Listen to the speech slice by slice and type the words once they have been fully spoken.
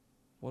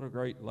What a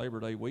great Labor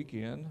Day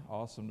weekend.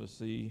 Awesome to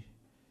see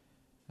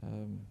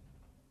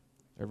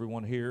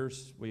everyone here.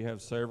 We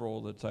have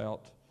several that's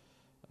out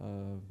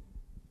on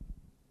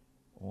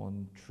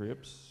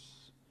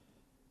trips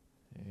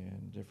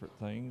and different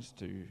things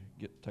to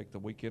take the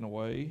weekend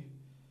away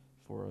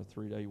for a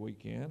 3-day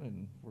weekend,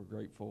 and we're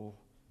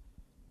grateful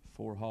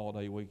for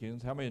holiday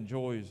weekends. How many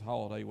enjoys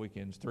holiday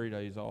weekends, 3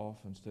 days off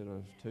instead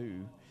of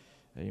 2?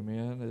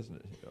 Amen, isn't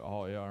it?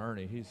 Oh yeah,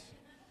 Ernie, he's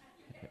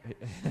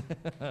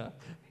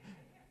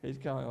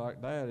kind of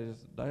like Dad. His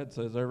dad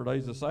says every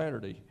day's a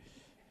Saturday.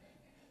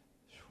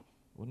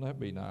 Wouldn't that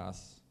be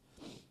nice?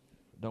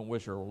 Don't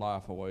wish her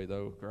life away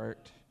though,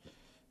 correct?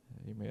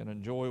 Amen.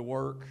 Enjoy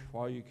work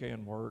while you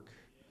can work,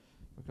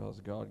 because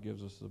God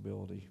gives us the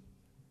ability.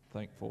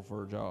 Thankful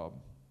for a job.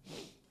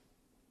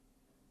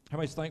 How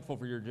many's thankful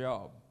for your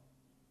job?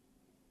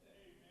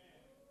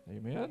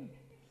 Amen.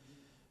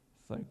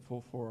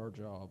 Thankful for our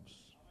jobs.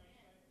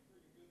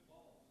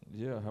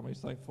 Yeah, how many's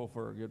thankful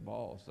for a good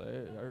boss?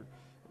 Hey,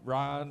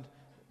 Ryan,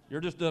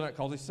 you're just doing it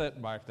because he's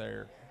sitting back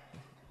there.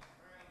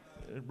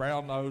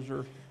 Brown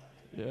noser.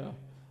 Yeah.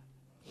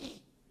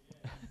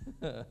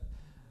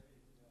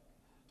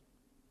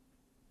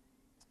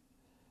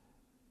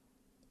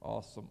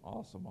 Awesome.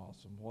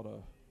 What a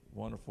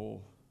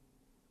wonderful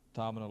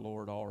time in the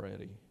Lord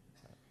already.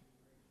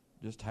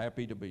 Just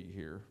happy to be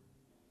here.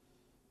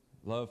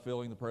 Love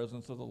feeling the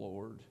presence of the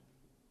Lord.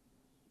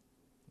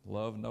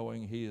 Love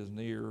knowing He is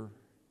near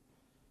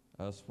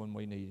us when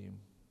we need Him.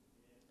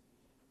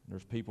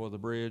 There's people at the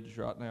bridge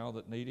right now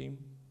that need Him.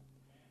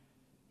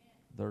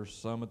 There's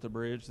some at the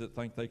bridge that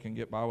think they can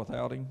get by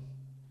without Him.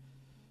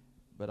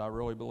 But I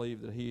really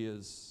believe that He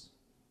is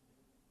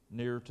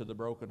near to the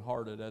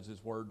brokenhearted, as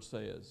His Word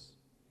says.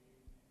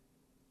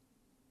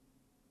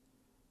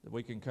 That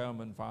we can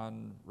come and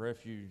find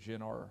refuge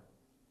in our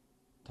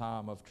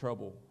time of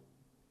trouble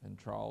and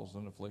trials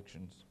and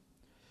afflictions.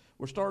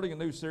 We're starting a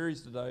new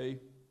series today,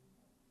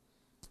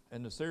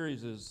 and the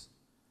series is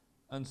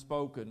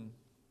Unspoken.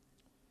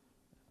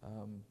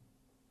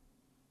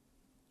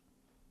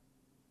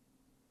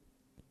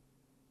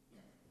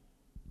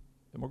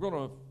 And we're going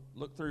to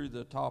look through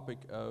the topic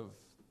of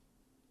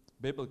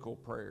biblical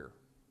prayer.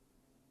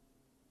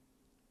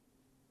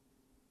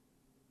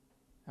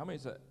 How many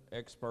is an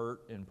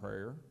expert in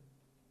prayer?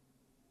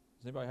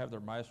 Does anybody have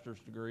their master's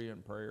degree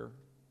in prayer?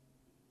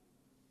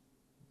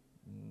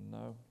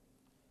 No.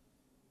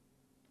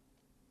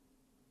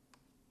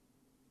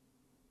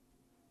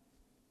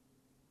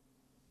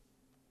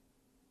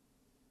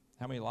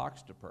 How many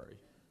likes to pray?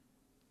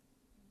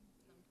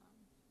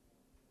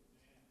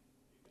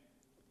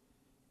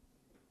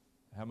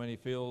 How many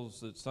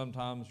feels that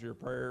sometimes your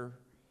prayer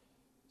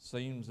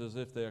seems as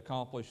if they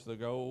accomplish the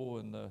goal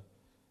and the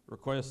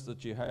requests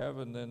that you have,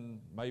 and then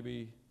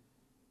maybe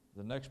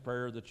the next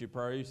prayer that you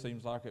pray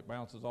seems like it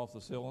bounces off the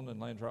ceiling and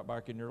lands right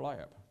back in your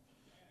lap?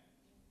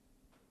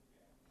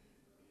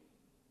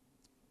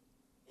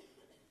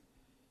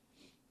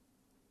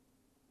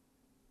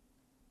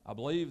 I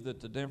believe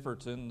that the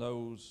difference in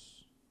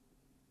those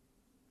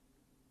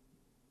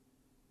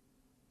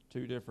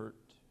two different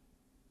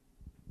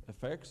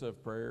effects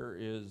of prayer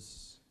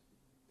is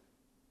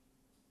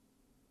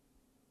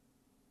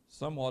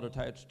somewhat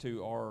attached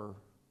to our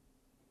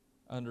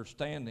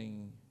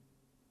understanding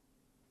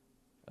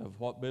of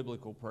what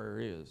biblical prayer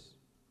is.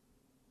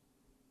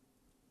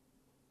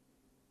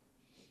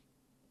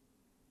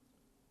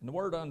 And the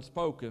word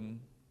unspoken,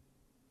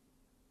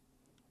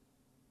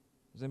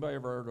 has anybody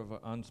ever heard of an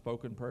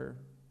unspoken prayer?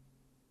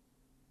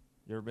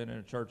 You ever been in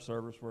a church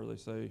service where they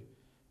say,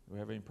 do we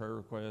have any prayer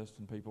requests?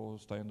 And people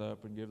stand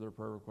up and give their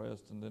prayer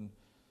requests, and then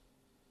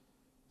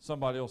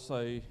somebody will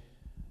say,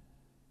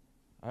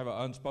 I have an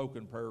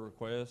unspoken prayer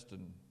request,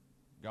 and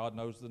God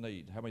knows the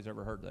need. How many's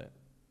ever heard that?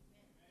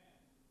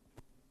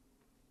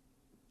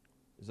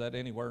 Is that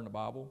anywhere in the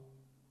Bible?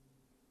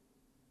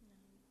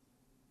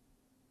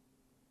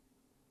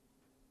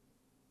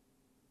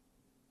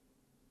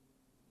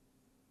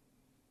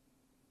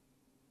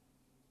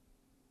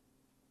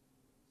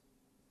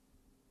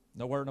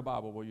 Nowhere in the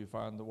Bible will you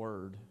find the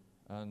word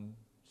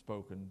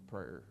unspoken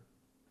prayer.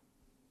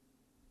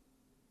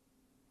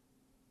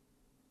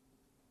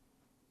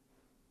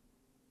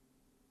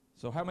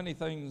 So how many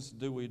things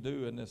do we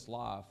do in this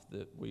life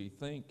that we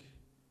think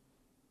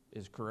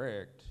is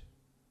correct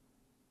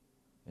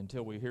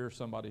until we hear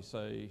somebody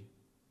say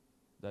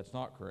that's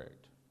not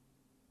correct?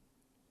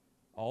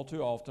 All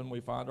too often we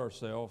find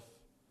ourselves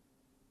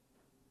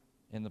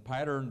in the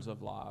patterns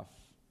of life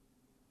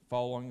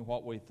following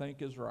what we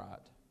think is right.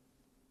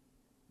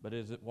 But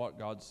is it what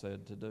God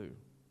said to do?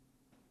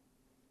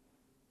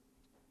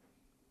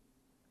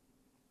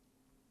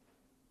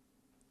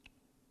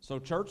 So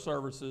church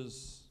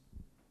services,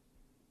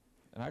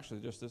 and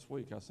actually just this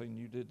week I seen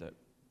you did that,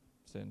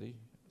 Cindy,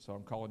 so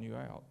I'm calling you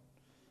out.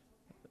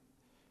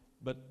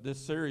 But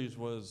this series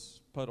was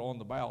put on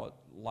the ballot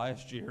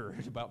last year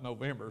at about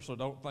November, so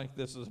don't think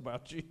this is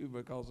about you,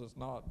 because it's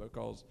not.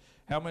 Because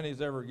how many has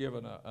ever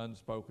given an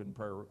unspoken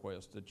prayer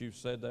request that you've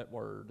said that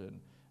word and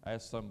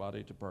asked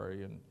somebody to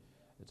pray, and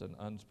It's an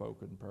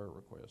unspoken prayer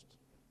request.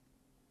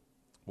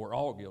 We're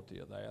all guilty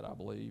of that, I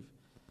believe.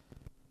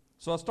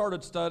 So I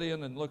started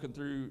studying and looking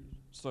through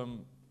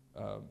some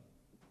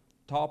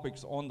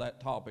topics on that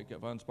topic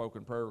of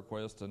unspoken prayer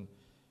requests, and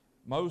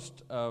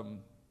most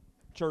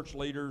church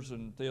leaders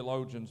and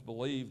theologians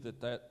believe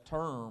that that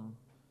term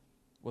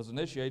was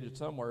initiated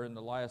somewhere in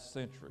the last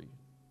century,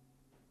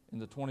 in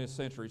the 20th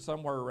century,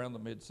 somewhere around the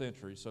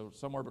mid-century, so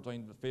somewhere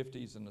between the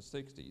 50s and the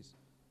 60s,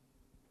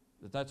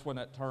 that's when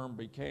that term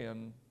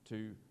began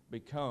to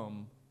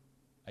become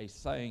a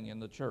saying in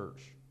the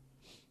church.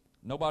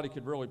 Nobody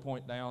could really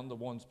point down the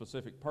one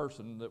specific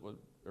person that was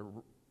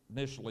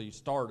initially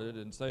started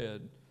and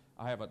said,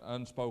 I have an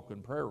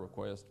unspoken prayer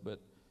request,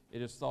 but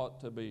it is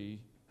thought to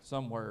be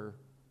somewhere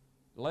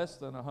less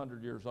than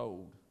 100 years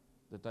old,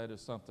 that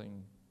is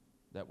something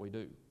that we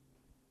do.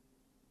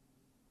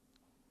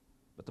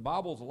 But the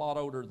Bible's a lot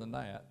older than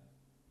that.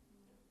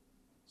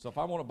 So if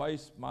I want to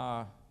base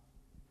my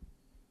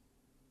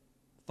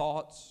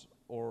thoughts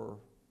or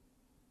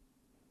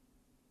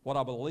what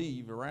I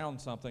believe around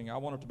something, I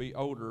want it to be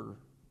older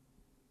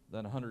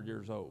than 100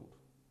 years old.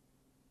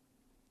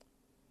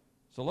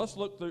 So let's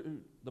look through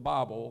the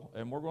Bible,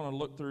 and we're going to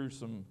look through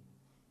some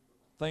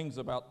things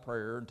about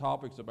prayer and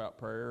topics about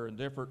prayer and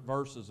different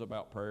verses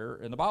about prayer.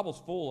 And the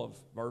Bible's full of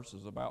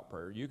verses about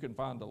prayer. You can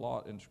find a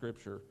lot in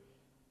Scripture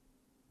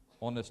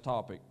on this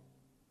topic.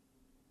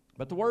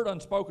 But the word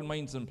unspoken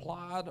means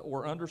implied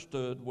or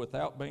understood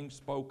without being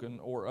spoken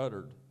or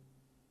uttered,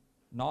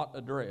 not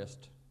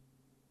addressed.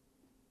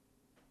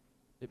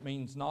 It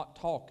means not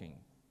talking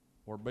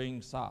or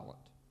being silent.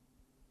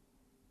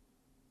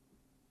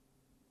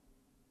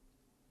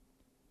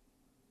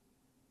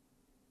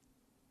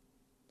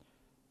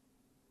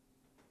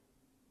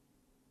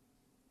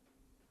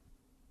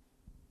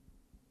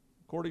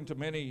 According to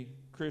many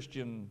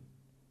Christian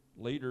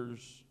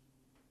leaders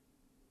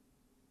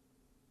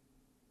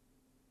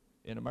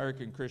in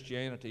American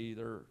Christianity,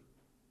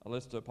 I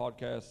listened to a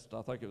podcast,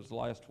 I think it was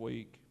last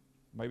week,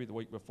 maybe the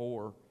week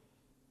before,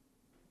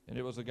 and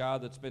it was a guy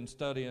that's been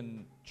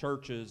studying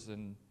churches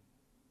and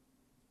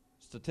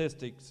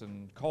statistics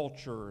and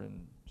culture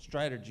and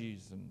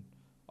strategies and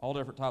all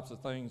different types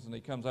of things, and he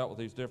comes out with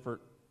these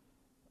different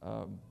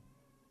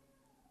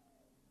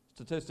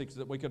statistics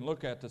that we can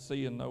look at to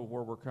see and know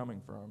where we're coming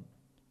from.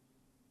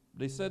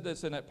 But he said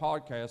this in that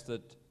podcast,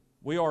 that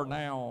we are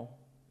now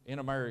in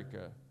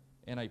America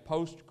in a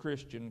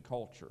post-Christian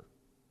culture.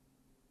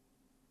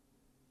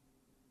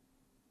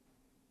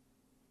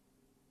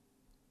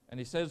 And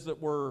he says that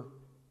we're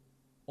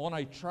on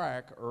a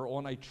track or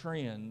on a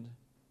trend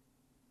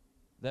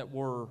that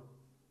we're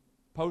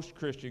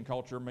post-Christian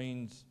culture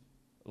means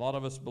a lot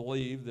of us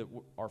believe that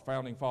our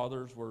founding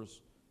fathers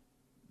was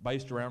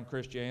based around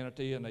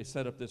Christianity, and they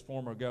set up this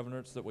form of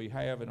governance that we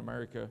have in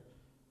America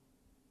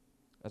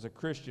as a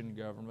Christian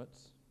government.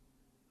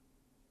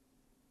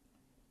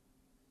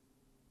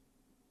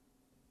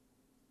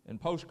 And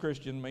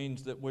post-Christian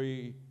means that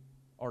we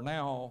are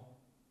now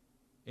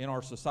in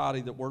our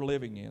society that we're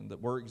living in, that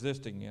we're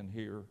existing in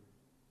here,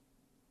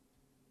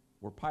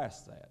 we're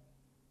past that.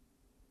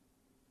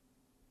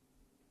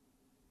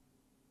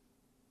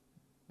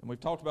 And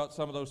we've talked about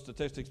some of those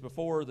statistics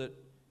before, that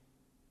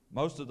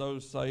most of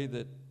those say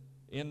that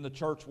in the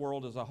church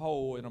world as a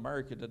whole in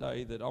America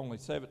today, that only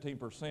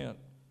 17%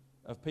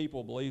 of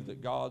people believe that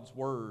God's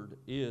Word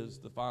is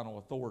the final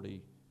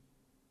authority.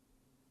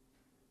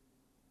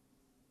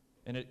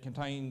 And it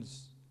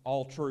contains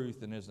all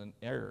truth and is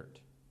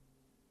inerrant.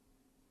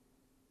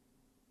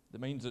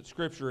 That means that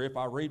Scripture, if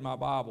I read my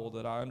Bible,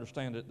 that I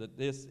understand it, that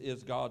this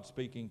is God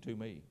speaking to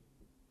me.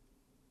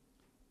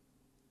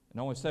 And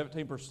only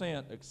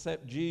 17%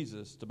 accept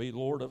Jesus to be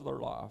Lord of their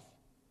life,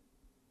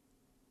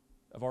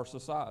 of our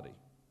society.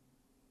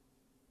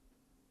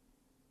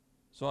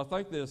 So I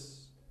think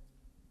this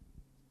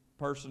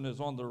person is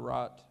on the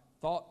right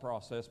thought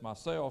process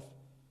myself,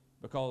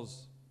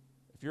 because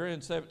if you're in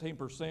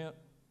 17%,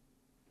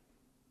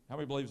 how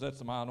many believes that's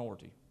the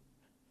minority?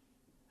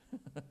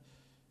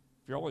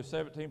 If you're only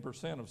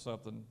 17% of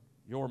something,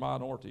 you're a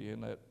minority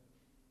in that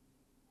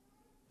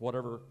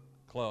whatever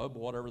club,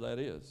 whatever that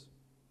is.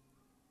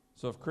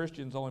 So if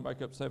Christians only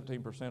make up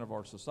 17% of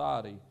our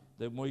society,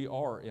 then we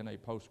are in a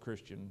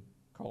post-Christian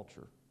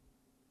culture.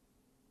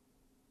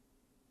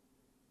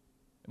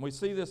 And we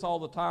see this all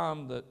the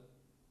time, that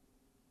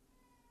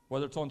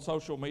whether it's on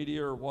social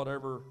media or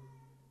whatever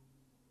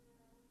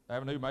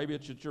avenue, maybe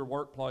it's at your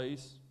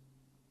workplace,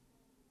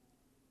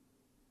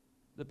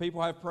 that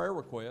people have prayer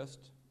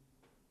requests.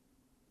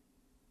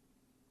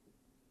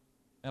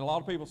 And a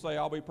lot of people say,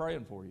 I'll be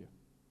praying for you.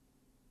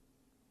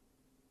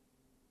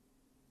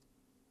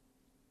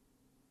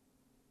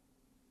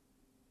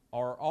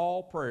 Are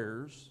all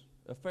prayers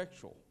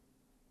effectual?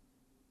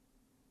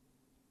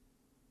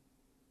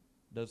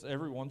 Does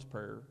everyone's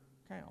prayer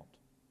count?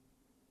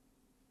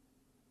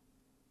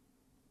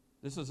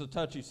 This is a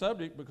touchy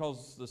subject,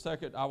 because the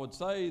second I would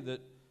say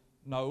that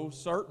no,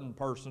 certain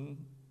person,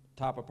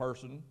 type of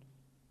person,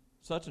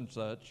 such and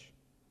such,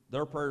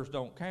 their prayers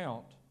don't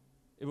count,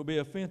 it would be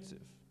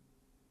offensive.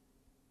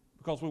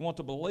 because we want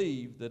to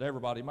believe that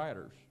everybody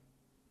matters.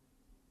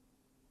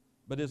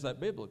 But is that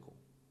biblical?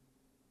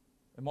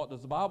 And what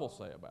does the Bible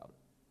say about it?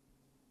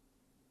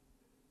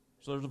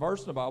 So there's a verse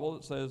in the Bible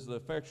that says the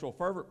effectual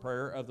fervent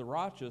prayer of the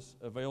righteous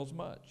avails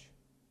much.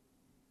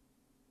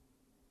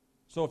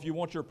 So if you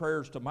want your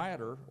prayers to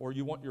matter, or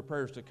you want your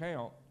prayers to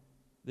count,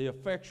 the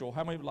effectual,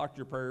 how many would like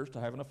your prayers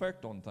to have an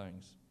effect on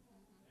things?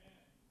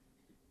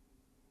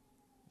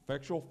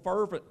 Effectual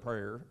fervent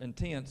prayer,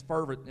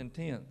 fervent,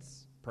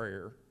 intense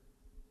prayer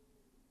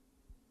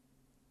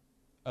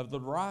of the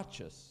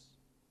righteous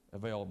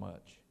avail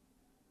much.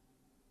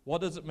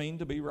 What does it mean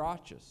to be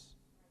righteous?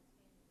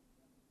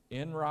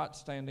 In right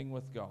standing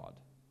with God.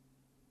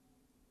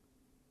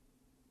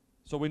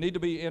 So we need to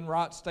be in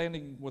right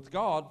standing with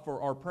God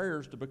for our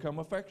prayers to become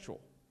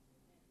effectual.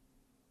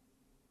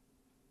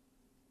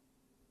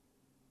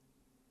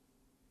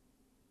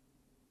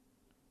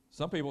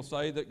 Some people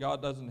say that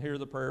God doesn't hear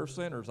the prayer of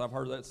sinners. I've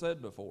heard that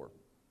said before.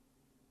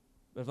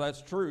 If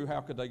that's true,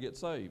 how could they get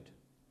saved?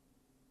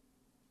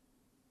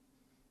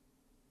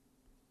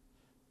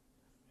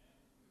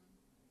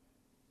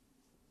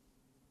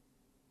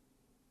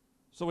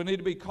 So we need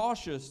to be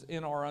cautious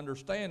in our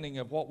understanding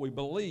of what we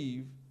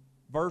believe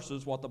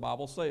versus what the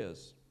Bible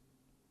says.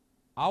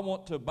 I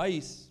want to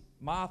base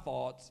my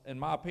thoughts and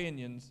my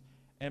opinions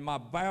and my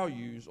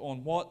values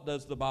on what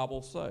does the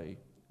Bible say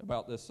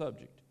about this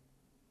subject.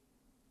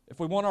 If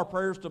we want our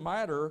prayers to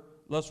matter,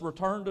 let's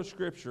return to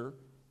Scripture.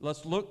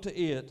 Let's look to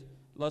it.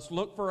 Let's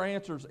look for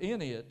answers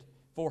in it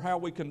for how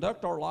we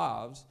conduct our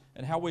lives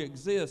and how we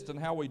exist and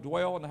how we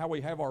dwell and how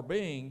we have our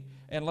being.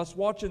 And let's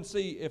watch and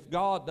see if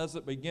God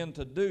doesn't begin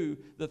to do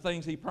the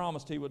things He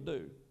promised He would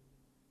do.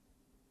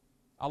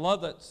 I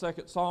love that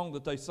second song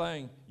that they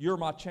sang, "You're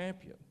My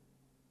Champion."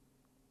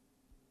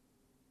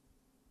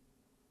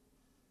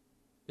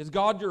 Is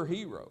God your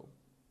hero?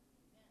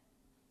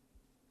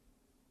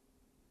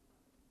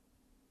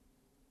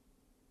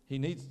 He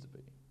needs to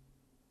be.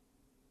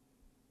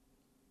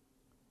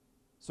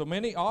 So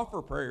many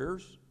offer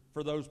prayers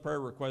for those prayer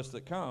requests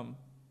that come.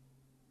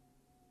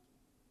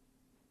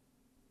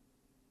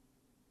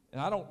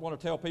 And I don't want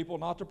to tell people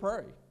not to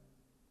pray.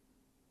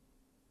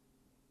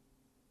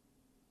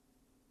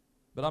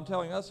 But I'm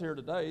telling us here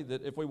today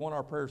that if we want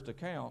our prayers to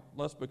count,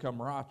 let's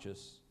become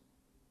righteous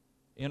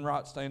in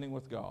right standing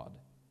with God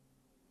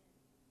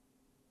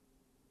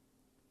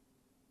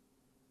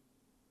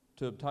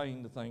to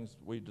obtain the things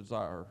we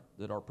desire,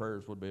 that our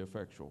prayers would be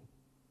effectual.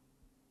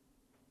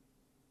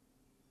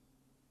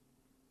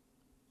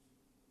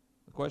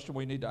 The question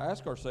we need to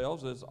ask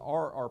ourselves is,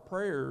 are our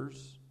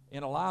prayers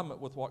in alignment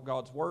with what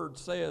God's Word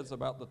says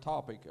about the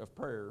topic of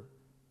prayer,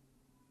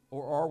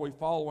 or are we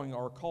following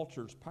our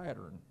culture's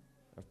pattern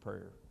of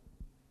prayer?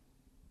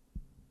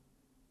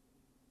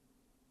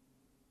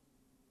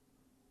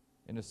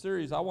 In this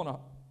series, I want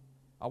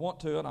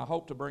to and I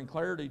hope to bring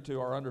clarity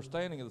to our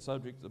understanding of the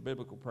subject of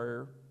biblical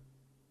prayer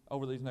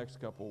over these next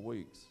couple of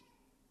weeks.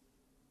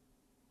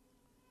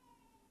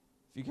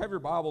 If you have your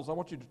Bibles, I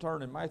want you to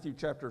turn in Matthew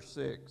chapter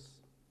 6.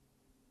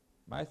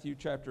 Matthew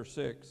chapter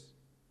 6,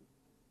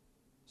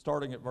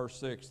 starting at verse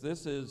 6.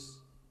 This is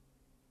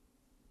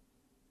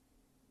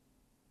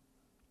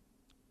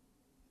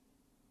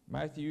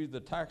Matthew, the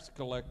tax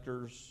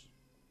collector's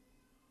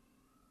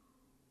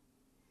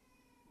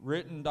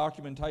written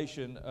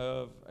documentation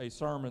of a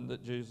sermon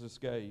that Jesus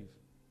gave.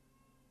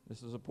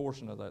 This is a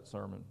portion of that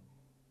sermon.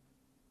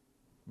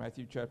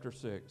 Matthew chapter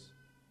 6.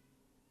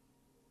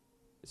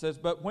 It says,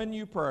 "But when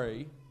you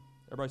pray,"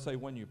 everybody say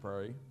when you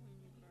pray.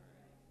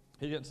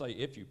 He didn't say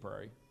if you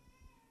pray.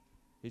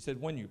 He said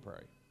when you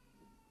pray.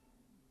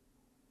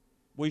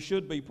 We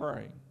should be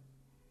praying.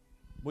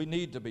 We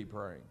need to be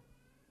praying.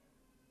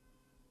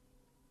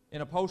 In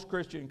a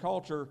post-Christian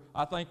culture,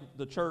 I think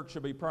the church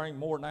should be praying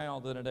more now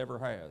than it ever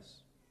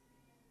has.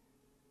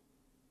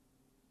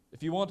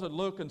 If you want to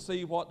look and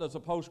see what does a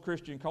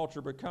post-Christian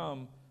culture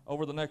become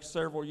over the next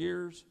several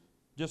years,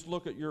 just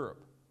look at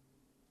Europe.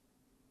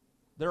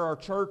 There are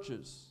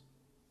churches,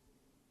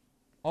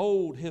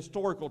 old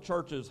historical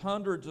churches,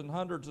 hundreds and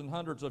hundreds and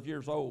hundreds of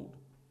years old,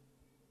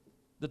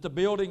 that the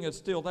building is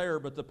still there,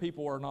 but the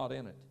people are not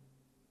in it.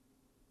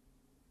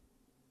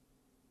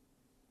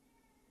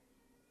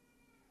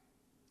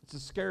 It's a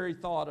scary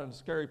thought and a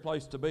scary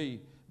place to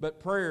be, but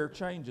prayer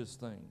changes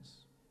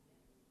things.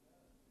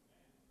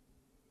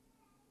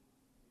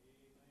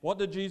 What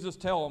did Jesus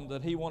tell them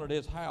that He wanted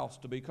His house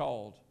to be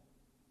called?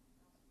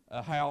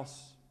 A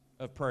house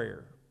of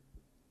prayer.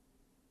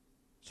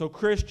 So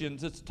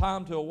Christians, it's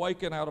time to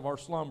awaken out of our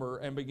slumber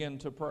and begin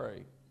to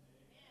pray.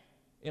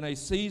 In a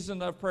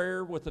season of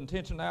prayer with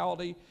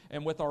intentionality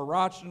and with our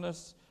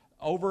righteousness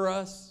over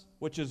us,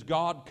 which is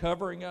God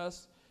covering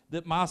us,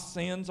 that my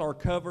sins are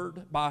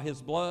covered by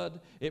His blood.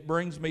 It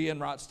brings me in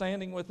right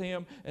standing with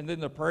Him, and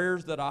then the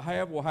prayers that I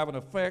have will have an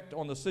effect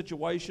on the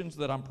situations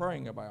that I'm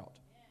praying about.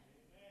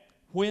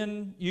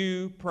 When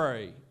you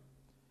pray.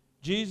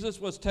 Jesus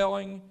was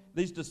telling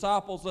these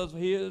disciples of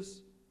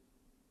His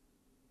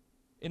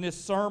in His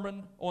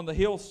sermon on the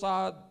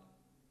hillside,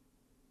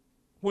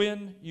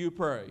 when you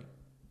pray.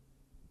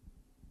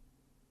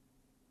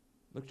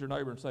 Look at your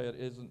neighbor and say, it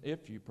isn't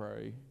if you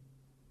pray,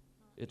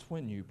 it's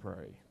when you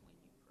pray.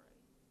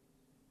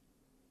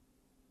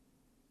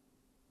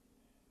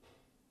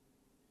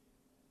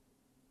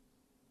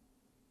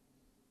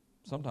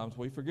 Sometimes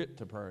we forget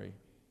to pray.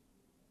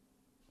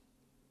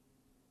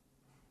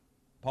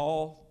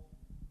 Paul,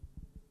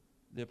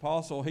 the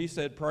apostle, he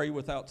said, pray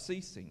without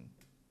ceasing.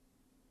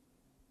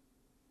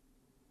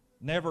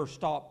 Never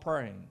stop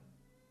praying.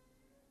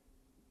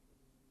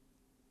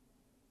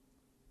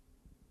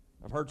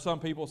 I've heard some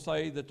people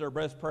say that their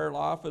best prayer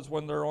life is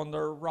when they're on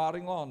their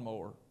riding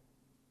lawnmower.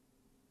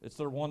 It's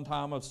their one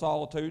time of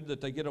solitude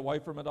that they get away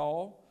from it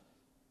all.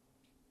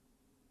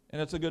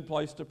 And it's a good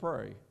place to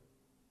pray.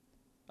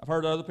 I've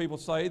heard other people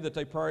say that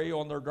they pray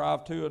on their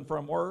drive to and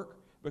from work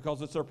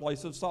because it's their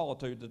place of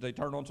solitude, that they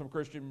turn on some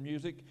Christian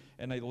music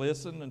and they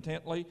listen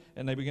intently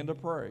and they begin to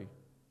pray.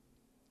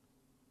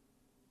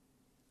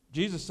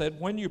 Jesus said,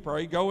 when you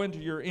pray, go into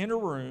your inner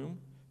room,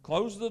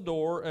 close the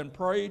door, and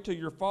pray to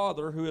your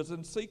Father who is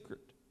in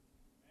secret.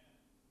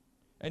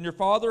 And your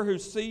Father who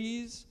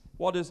sees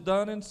what is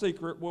done in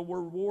secret will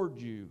reward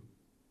you.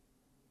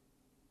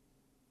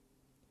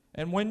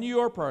 And when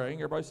you are praying,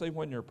 everybody say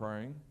when you're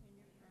praying,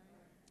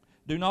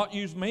 do not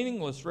use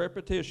meaningless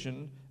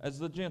repetition as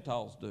the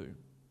Gentiles do.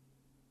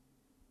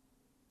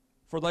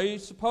 For they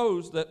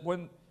suppose that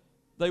when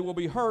they will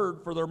be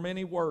heard for their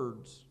many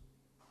words.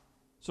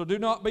 So do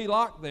not be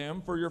like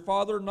them, for your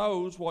Father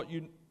knows what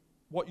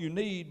you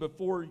need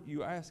before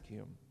you ask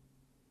Him.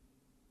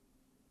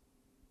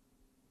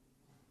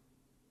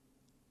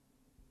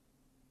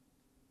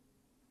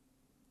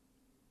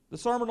 The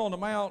Sermon on the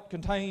Mount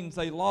contains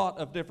a lot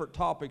of different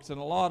topics and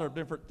a lot of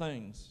different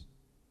things.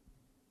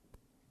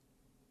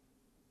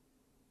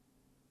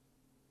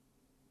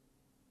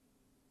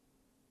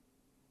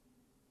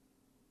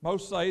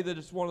 Most say that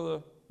it's one of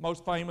the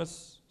most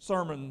famous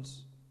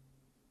sermons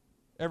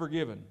ever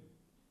given.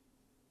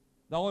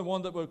 The only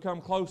one that would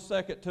come close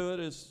second to it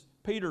is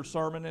Peter's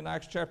sermon in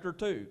Acts chapter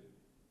 2.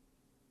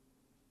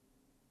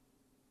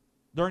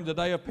 During the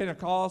day of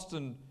Pentecost,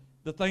 and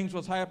the things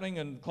was happening,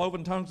 and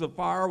cloven tongues of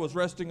fire was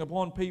resting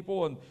upon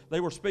people, and they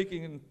were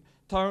speaking in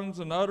tongues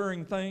and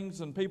uttering things,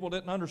 and people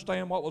didn't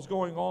understand what was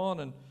going on,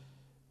 and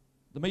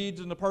the Medes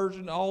and the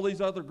Persians, all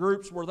these other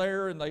groups were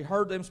there, and they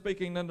heard them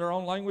speaking in their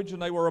own language,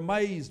 and they were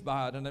amazed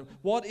by it. And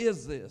what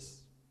is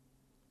this?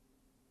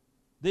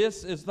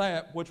 This is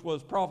that which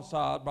was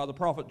prophesied by the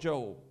prophet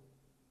Joel.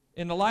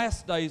 In the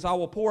last days I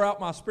will pour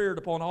out my Spirit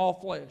upon all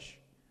flesh,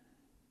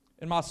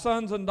 and my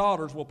sons and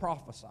daughters will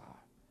prophesy.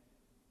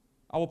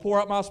 I will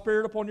pour out my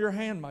Spirit upon your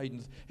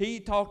handmaidens. He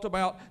talked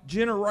about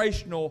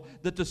generational,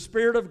 that the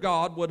Spirit of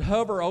God would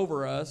hover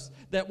over us,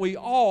 that we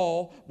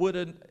all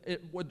would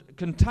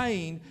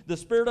contain the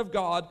Spirit of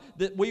God,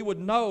 that we would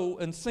know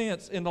and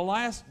sense in the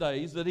last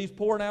days that He's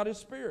pouring out His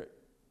Spirit.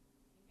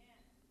 Amen.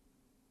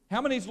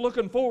 How many's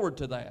looking forward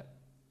to that?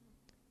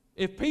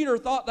 If Peter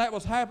thought that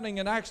was happening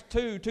in Acts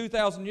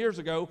 2,000 years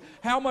ago,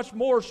 how much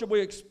more should we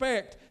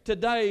expect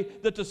today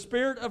that the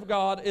Spirit of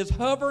God is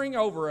hovering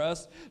over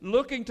us,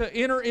 looking to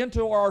enter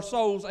into our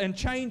souls and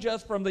change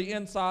us from the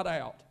inside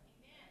out?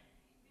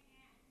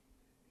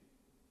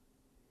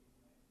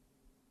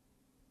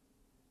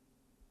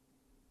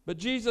 But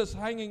Jesus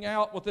hanging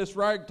out with this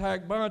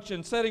ragtag bunch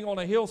and sitting on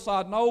a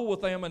hillside knoll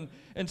with them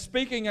and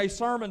speaking a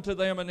sermon to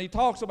them, and He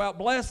talks about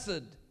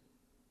blessed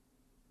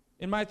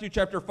in Matthew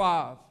chapter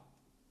 5.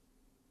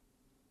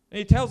 And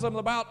He tells them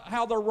about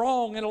how they're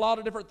wrong in a lot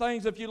of different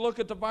things if you look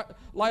at the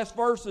last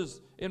verses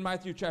in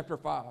Matthew chapter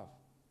 5.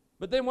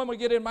 But then when we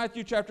get in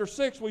Matthew chapter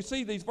 6, we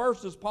see these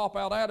verses pop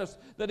out at us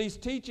that He's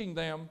teaching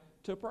them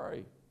to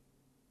pray.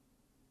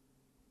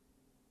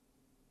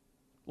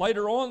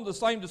 Later on, the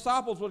same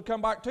disciples would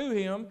come back to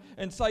Him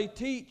and say,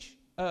 teach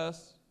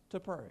us to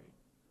pray.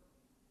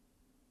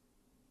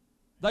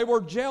 They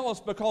were jealous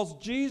because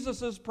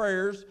Jesus'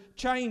 prayers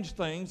changed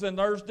things and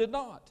theirs did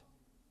not.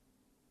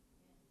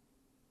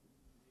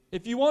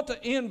 If you want to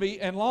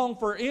envy and long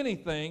for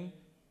anything,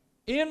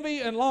 envy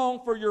and long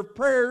for your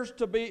prayers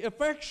to be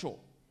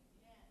effectual,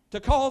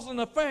 to cause an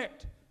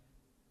effect,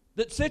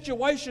 that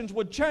situations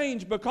would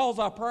change because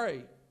I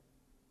pray.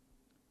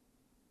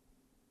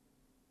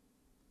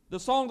 The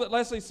song that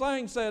Leslie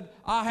sang said,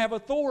 I have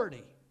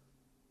authority.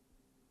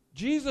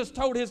 Jesus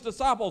told His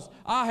disciples,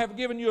 I have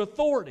given you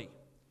authority.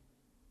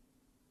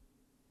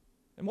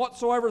 And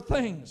whatsoever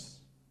things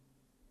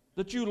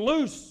that you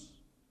loose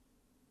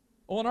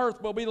on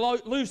earth will be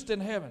loosed in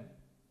heaven.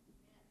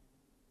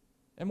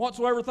 And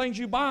whatsoever things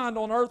you bind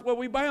on earth will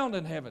be bound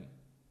in heaven.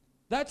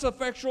 That's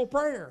effectual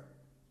prayer.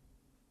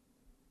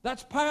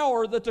 That's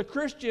power that the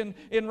Christian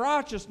in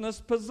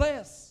righteousness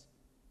possess.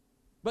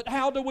 But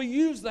how do we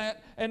use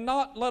that and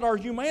not let our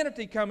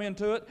humanity come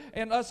into it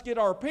and us get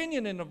our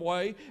opinion in the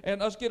way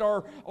and us get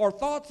our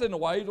thoughts in the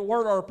way to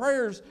where our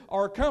prayers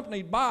are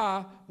accompanied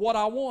by what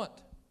I want?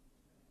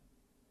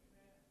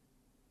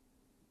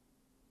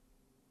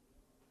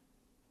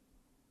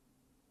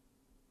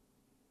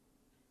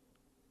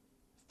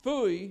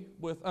 Phooey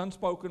with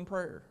unspoken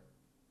prayer.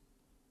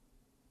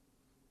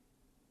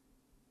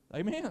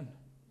 Amen.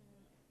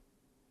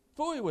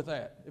 Phooey with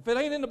that. If it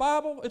ain't in the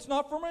Bible, it's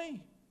not for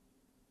me.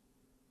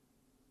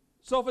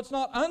 So if it's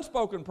not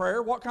unspoken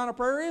prayer, what kind of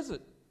prayer is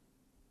it?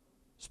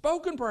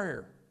 Spoken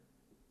prayer.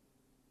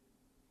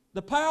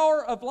 The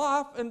power of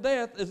life and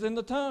death is in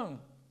the tongue.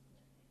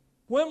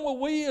 When will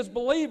we as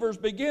believers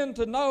begin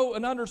to know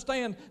and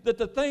understand that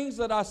the things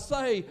that I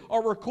say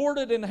are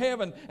recorded in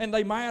heaven and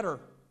they matter?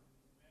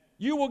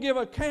 You will give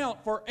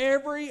account for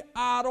every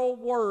idle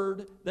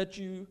word that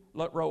you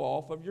let roll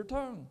off of your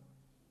tongue.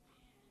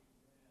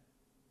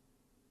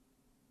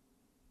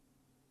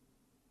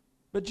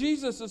 But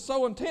Jesus is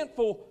so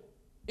intentful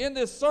in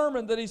this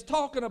sermon that he's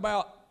talking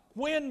about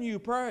when you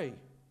pray.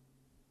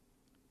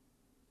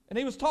 And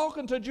he was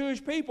talking to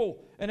Jewish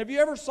people. And have you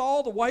ever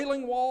saw the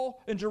Wailing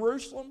Wall in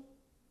Jerusalem?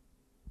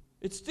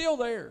 It's still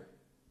there.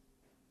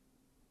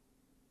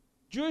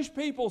 Jewish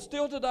people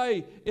still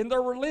today in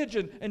their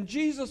religion, and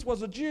Jesus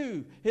was a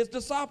Jew. His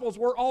disciples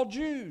were all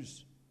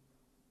Jews.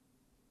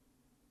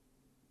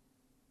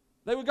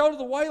 They would go to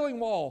the Wailing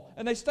Wall,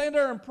 and they stand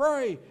there and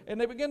pray, and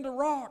they begin to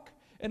rock.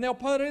 And they'll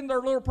put in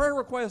their little prayer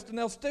request, and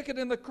they'll stick it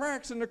in the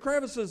cracks and the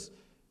crevices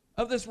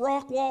of this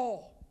rock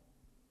wall.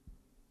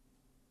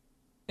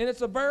 And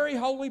it's a very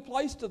holy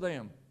place to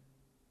them.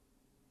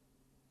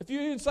 If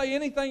you even say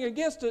anything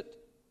against it,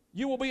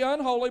 you will be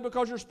unholy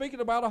because you're speaking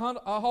about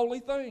a holy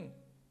thing.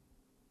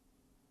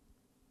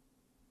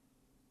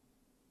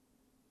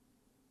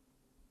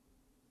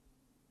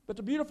 But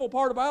the beautiful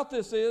part about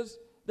this is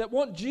that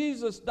once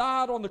Jesus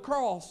died on the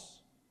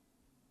cross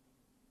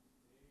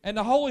and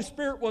the Holy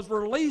Spirit was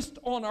released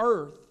on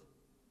earth,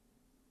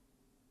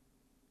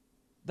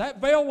 that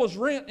veil was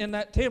rent in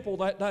that temple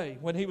that day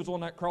when he was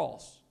on that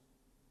cross.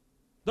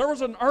 There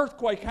was an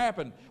earthquake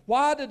happen.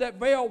 Why did that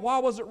veil, why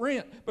was it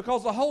rent?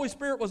 Because the Holy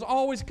Spirit was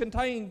always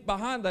contained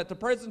behind that, the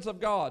presence of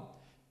God.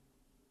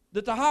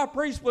 That the high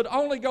priest would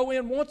only go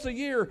in once a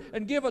year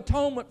and give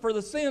atonement for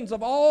the sins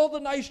of all the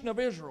nation of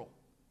Israel.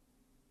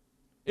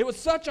 It was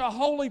such a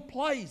holy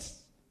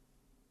place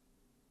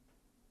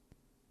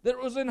that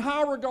it was in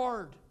high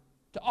regard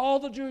to all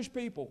the Jewish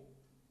people.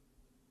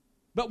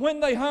 But when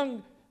they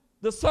hung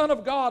the Son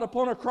of God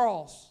upon a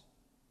cross,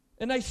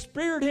 and they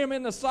speared him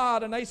in the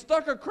side, and they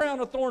stuck a crown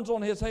of thorns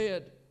on his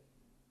head,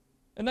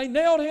 and they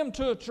nailed him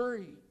to a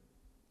tree,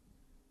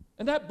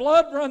 and that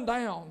blood run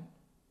down,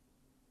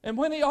 and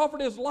when he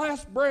offered his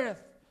last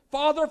breath,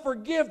 Father,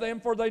 forgive them,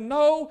 for they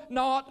know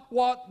not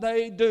what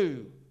they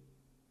do.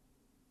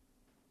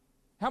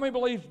 How many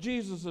believe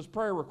Jesus'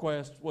 prayer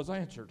request was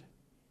answered?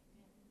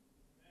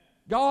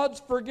 God's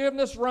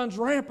forgiveness runs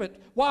rampant.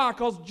 Why?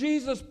 Because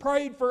Jesus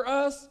prayed for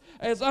us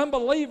as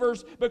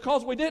unbelievers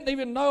because we didn't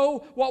even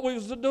know what we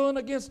was doing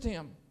against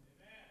him.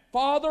 Amen.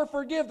 Father,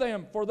 forgive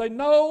them, for they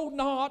know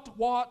not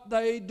what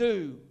they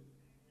do.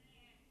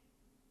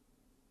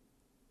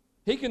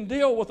 He can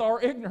deal with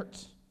our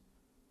ignorance.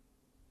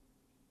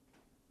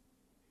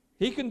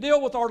 He can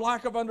deal with our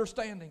lack of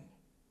understanding.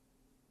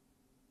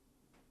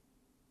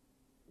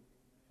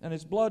 And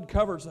his blood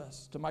covers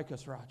us to make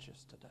us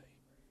righteous today.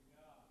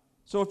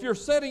 So if you're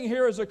sitting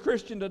here as a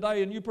Christian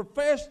today and you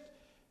profess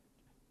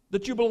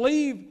that you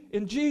believe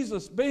in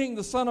Jesus being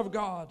the Son of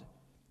God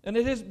and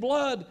that his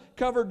blood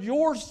covered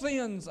your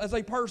sins as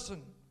a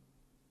person,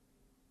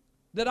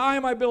 that I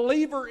am a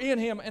believer in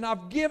him and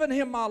I've given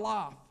him my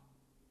life,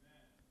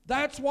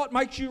 that's what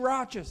makes you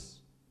righteous.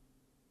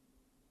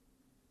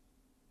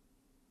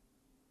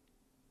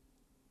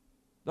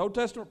 The Old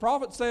Testament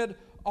prophet said,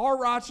 our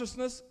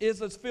righteousness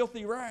is as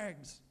filthy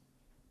rags.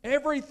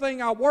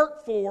 Everything I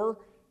work for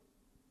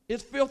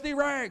is filthy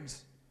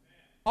rags.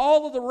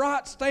 All of the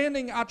right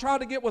standing I try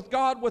to get with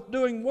God with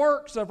doing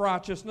works of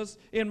righteousness,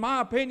 in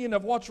my opinion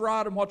of what's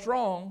right and what's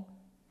wrong,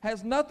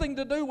 has nothing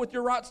to do with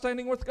your right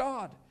standing with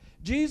God.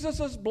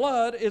 Jesus'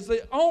 blood is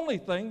the only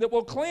thing that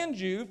will cleanse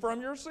you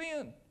from your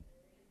sin.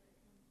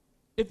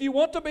 If you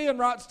want to be in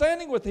right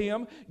standing with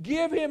him,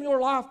 give him your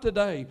life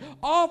today.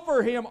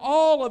 Offer him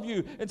all of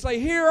you and say,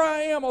 here I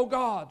am, O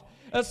God,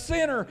 a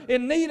sinner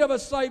in need of a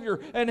Savior,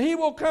 and he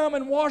will come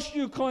and wash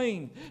you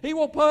clean. He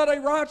will put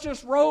a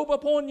righteous robe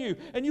upon you,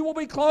 and you will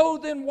be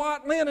clothed in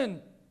white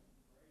linen.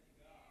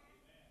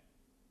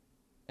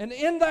 And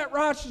in that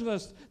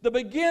righteousness, the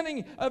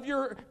beginning of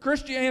your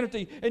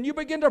Christianity, and you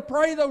begin to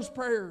pray those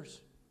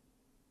prayers.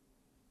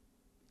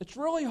 It's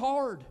really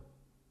hard.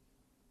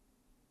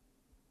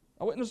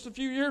 I witnessed a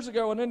few years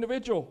ago an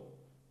individual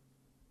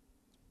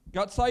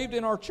got saved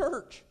in our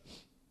church.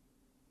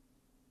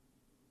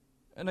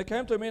 And they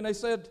came to me and they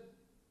said,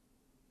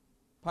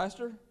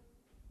 Pastor,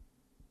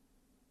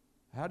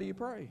 how do you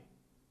pray?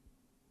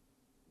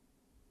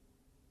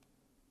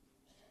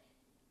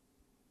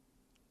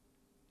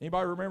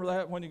 Anybody remember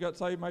that when you got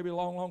saved maybe a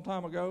long, long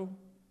time ago?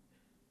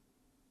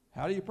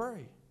 How do you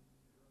pray?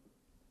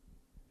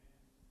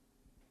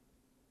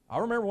 I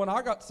remember when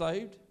I got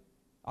saved,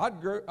 I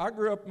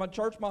grew up in my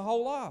church my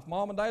whole life.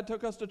 Mom and Dad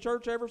took us to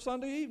church every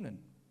Sunday evening.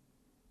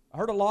 I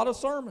heard a lot of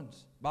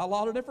sermons by a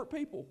lot of different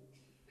people.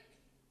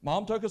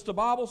 Mom took us to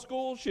Bible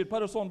school. She'd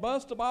put us on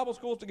bus to Bible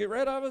schools to get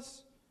rid of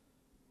us.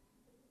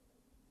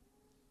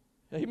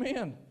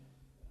 Amen.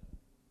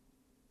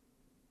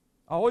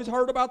 I always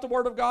heard about the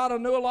Word of God. I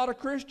knew a lot of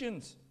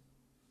Christians.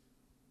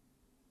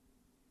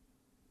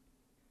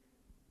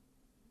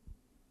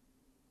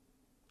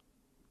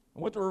 I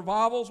went to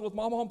revivals with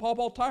Mama and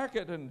Papa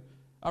Tackett, and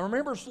I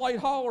remember Slade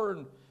Holler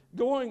and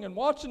going and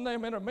watching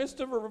them in the midst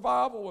of a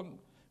revival, and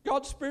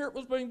God's Spirit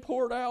was being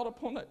poured out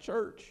upon that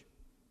church.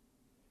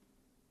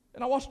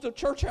 And I watched the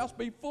church house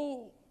be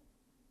full.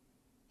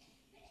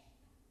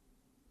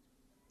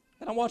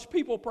 And I watched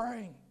people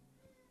praying.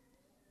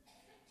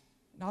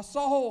 And I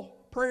saw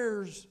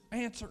prayers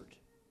answered.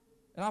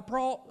 And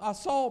I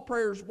saw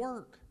prayers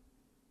work.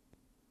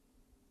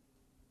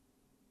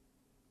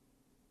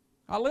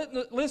 I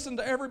listened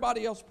to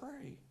everybody else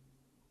pray.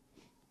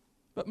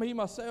 But me,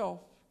 myself,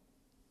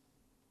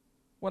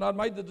 when I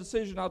made the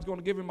decision I was going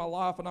to give him my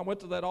life, and I went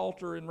to that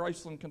altar in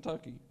Raceland,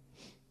 Kentucky,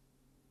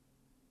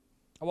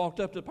 I walked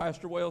up to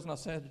Pastor Wells and I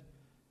said,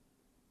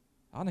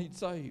 I need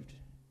saved.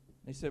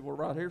 He said, well,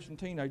 right here's some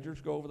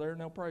teenagers. Go over there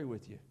and they'll pray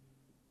with you.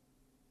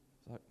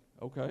 It's like,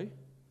 okay.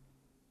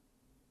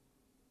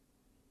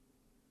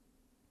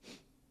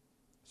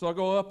 So I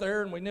go up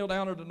there and we kneel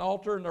down at an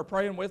altar and they're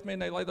praying with me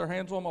and they lay their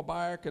hands on my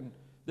back. And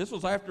this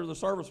was after the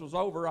service was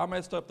over. I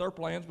messed up their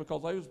plans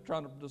because they was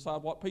trying to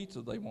decide what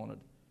pizza they wanted.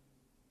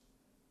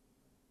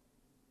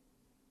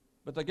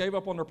 But they gave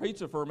up on their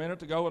pizza for a minute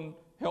to go and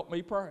help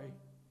me pray.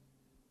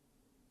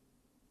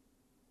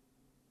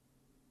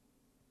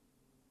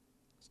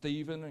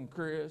 Stephen and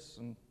Chris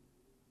and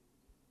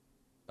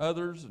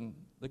others, and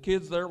the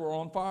kids there were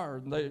on fire.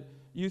 And the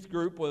youth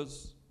group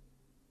was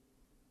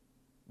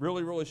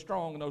really, really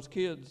strong, and those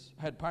kids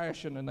had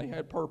passion and they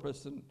had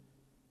purpose and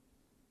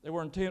they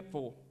were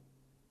intentful.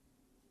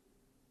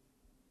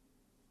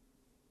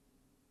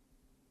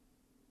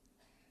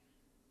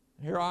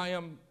 Here I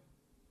am,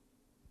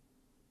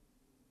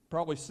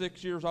 probably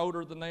 6 years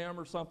older than them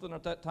or something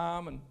at that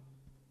time, and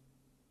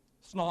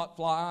snot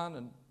flying,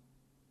 and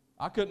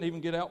I couldn't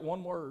even get out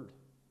one word.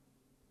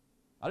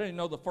 I didn't even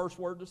know the first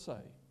word to say.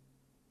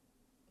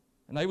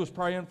 And they was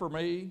praying for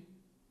me.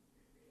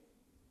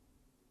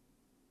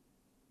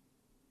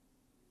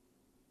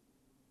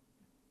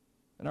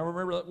 And I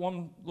remember that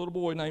one little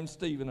boy named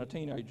Stephen, a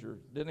teenager,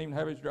 didn't even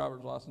have his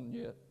driver's license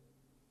yet.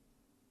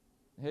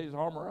 He had his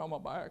arm around my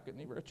back, and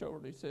he reached over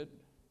and he said,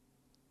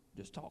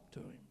 just talk to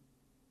him.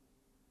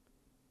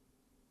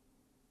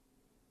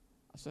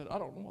 I said, I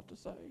don't know what to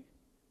say.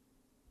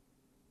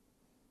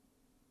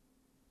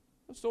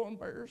 I was so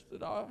embarrassed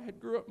that I had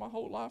grew up my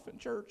whole life in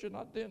church and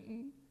I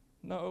didn't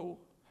know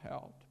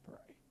how to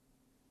pray.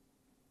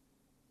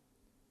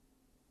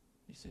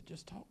 He said,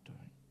 just talk to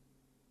him.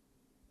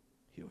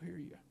 He'll hear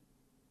you.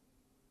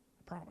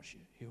 I promise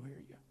you, he'll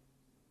hear you.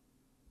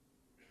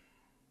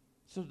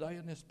 So today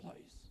in this place,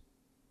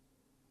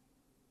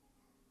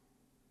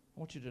 I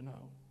want you to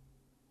know,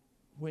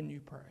 when you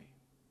pray,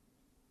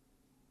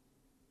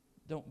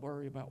 don't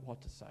worry about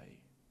what to say.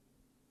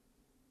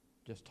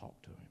 Just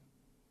talk to him.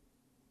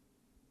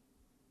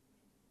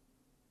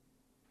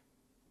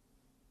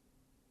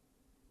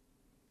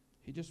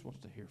 He just wants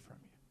to hear from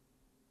you.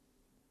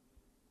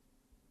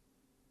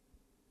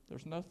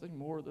 There's nothing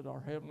more that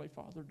our Heavenly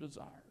Father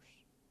desires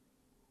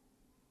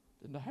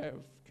than to have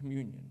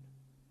communion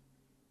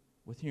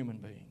with human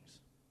beings.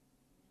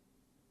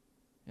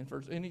 And if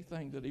there's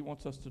anything that he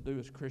wants us to do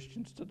as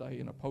Christians today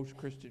in a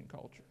post-Christian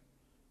culture,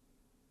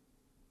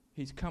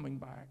 he's coming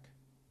back.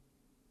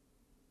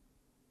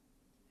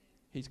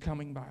 He's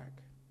coming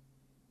back.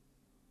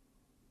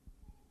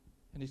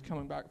 And he's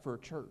coming back for a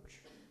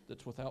church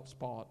that's without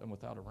spot and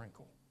without a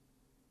wrinkle.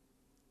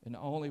 And the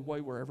only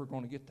way we're ever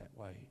going to get that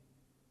way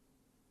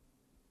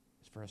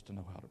is for us to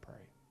know how to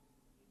pray.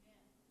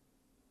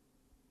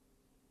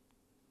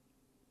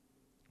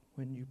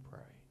 When you pray,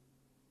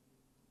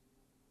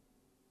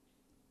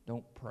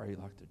 don't pray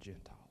like the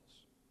Gentiles.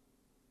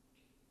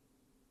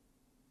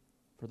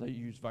 For they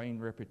use vain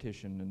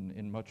repetition, and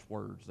in much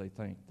words they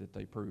think that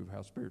they prove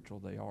how spiritual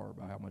they are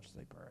by how much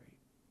they pray.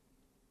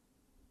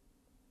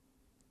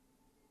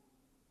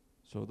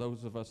 So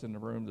those of us in the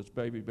room that's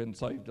maybe been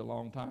saved a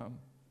long time,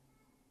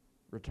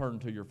 return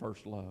to your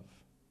first love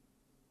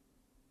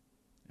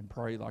and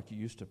pray like you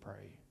used to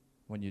pray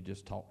when you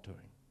just talk to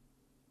him.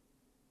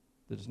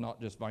 That it's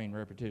not just vain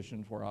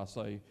repetitions where I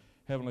say,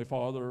 Heavenly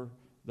Father,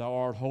 thou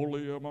art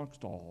holy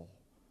amongst all.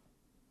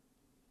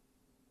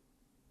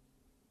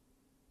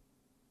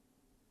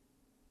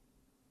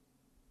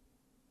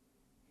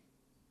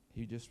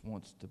 He just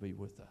wants to be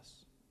with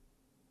us.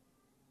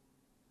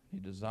 He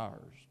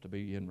desires to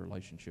be in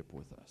relationship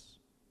with us.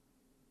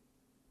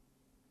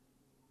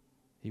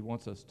 He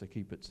wants us to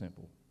keep it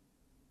simple.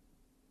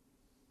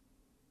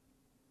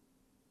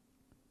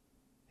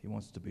 He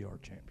wants to be our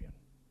champion.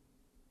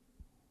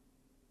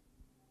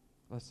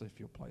 Let's see if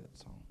you'll play that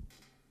song.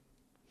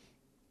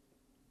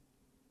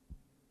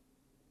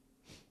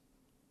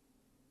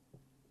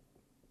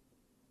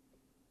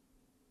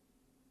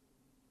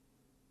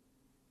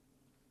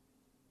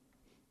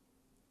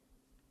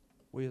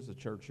 We as a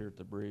church here at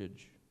the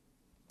Bridge,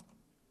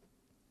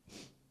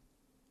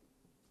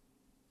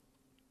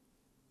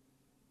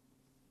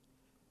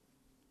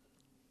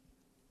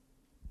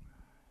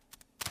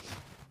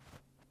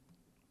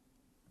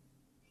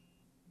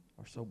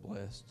 are so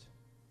blessed.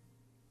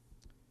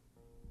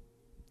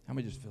 How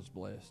many just feels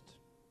blessed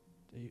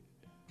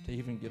to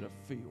even get a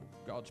feel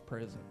God's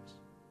presence?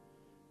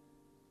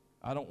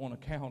 I don't want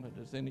to count it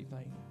as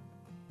anything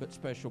but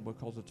special,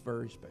 because it's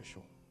very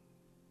special.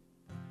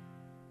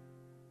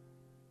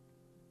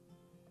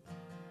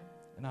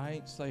 And I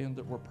ain't saying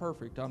that we're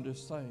perfect. I'm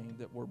just saying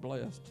that we're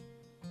blessed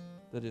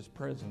that His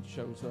presence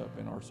shows up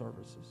in our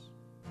services.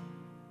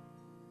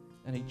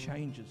 And He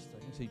changes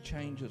things. He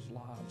changes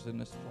lives in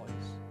this place.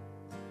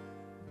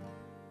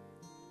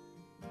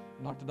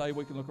 Like today,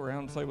 we can look around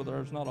and say, well,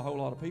 there's not a whole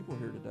lot of people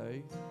here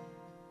today.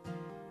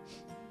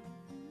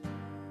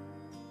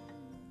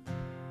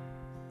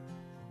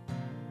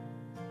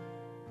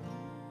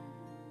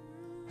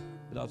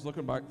 But I was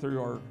looking back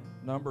through our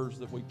numbers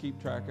that we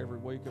keep track every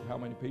week of how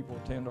many people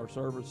attend our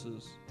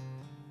services.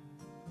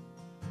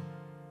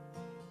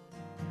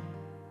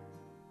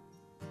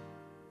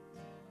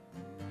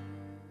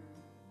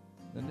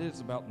 And it is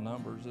about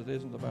numbers. It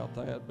isn't about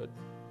that. But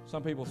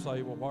some people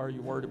say, well, why are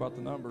you worried about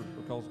the numbers?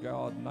 Because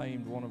God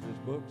named one of His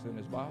books in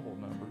His Bible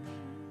numbers.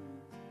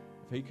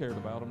 If He cared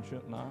about them,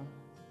 shouldn't I?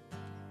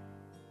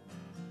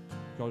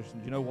 Because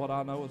you know what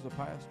I know as a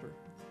pastor?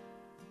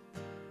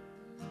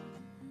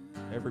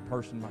 Every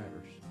person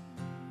matters.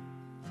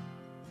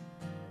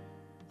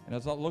 And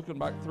as I'm looking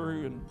back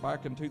through, and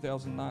back in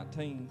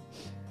 2019,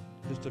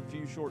 just a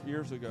few short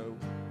years ago,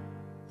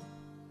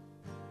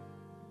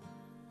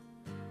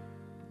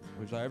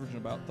 we was averaging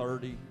about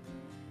 30.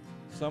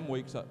 Some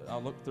weeks, I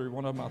looked through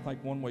one of them, I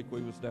think one week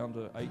we was down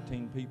to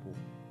 18 people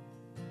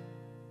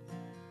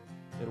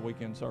at a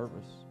weekend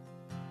service.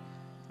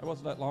 It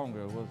wasn't that long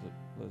ago, was it,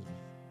 Elizabeth?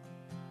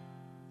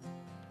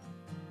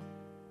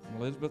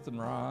 And Elizabeth and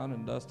Ryan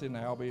and Dusty and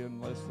Albie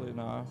and Leslie and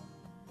I.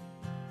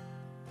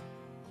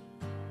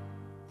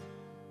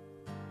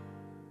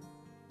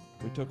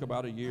 We took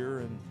about a year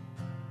and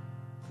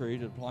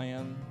created a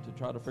plan to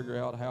try to figure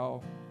out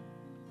how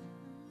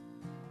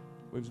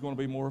we was going to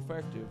be more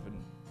effective,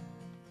 and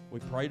we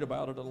prayed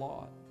about it a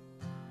lot.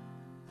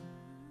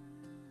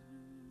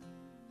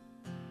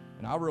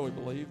 And I really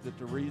believe that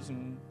the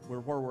reason we're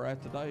where we're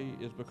at today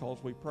is because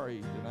we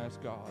prayed and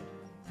asked God,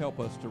 help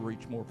us to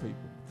reach more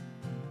people.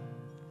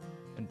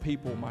 And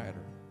people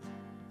matter.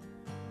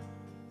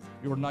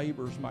 Your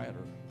neighbors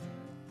matter.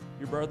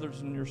 Your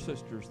brothers and your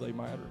sisters, they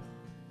matter.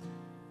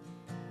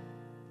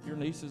 Your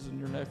nieces and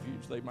your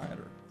nephews, they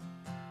matter.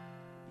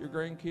 Your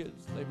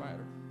grandkids, they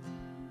matter.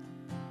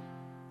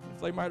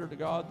 If they matter to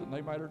God, then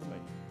they matter to me.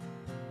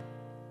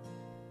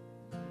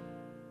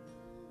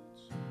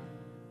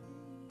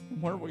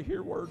 And when we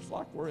hear words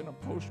like we're in a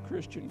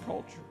post-Christian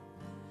culture,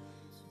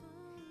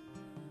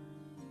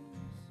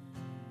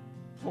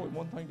 there's only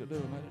one thing to do,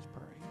 and that is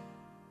pray.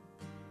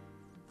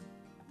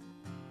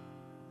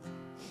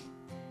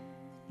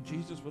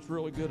 Jesus was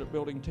really good at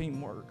building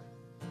teamwork,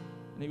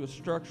 and He was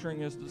structuring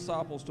His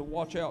disciples to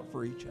watch out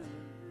for each other.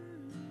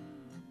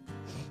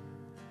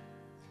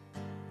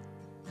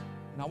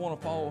 And I want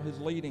to follow His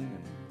leading.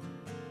 And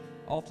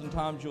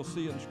oftentimes you'll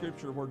see in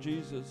Scripture where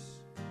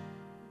Jesus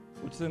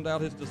would send out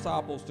His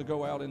disciples to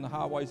go out in the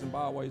highways and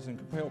byways and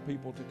compel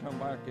people to come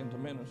back into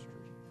ministry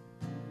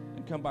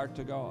and come back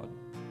to God.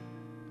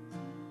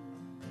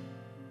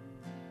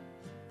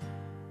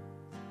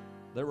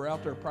 They were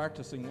out there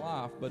practicing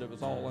life, but it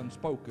was all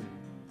unspoken.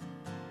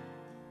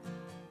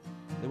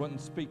 They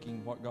wasn't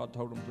speaking what God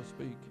told them to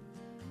speak.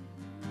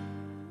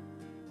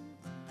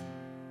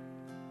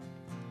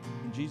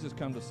 And Jesus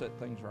come to set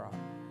things right.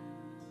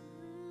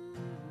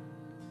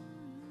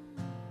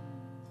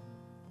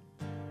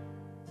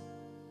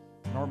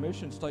 And our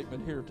mission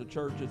statement here at the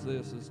church is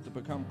this, is to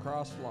become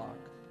Christ-like.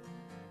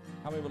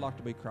 How many would like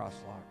to be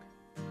Christ-like?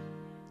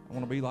 I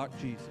want to be like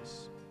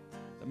Jesus.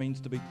 That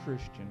means to be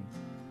Christian.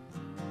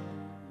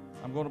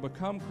 I'm going to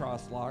become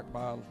Christ-like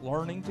by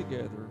learning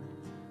together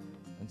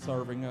and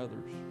serving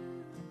others.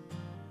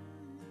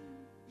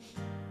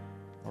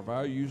 Our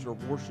values are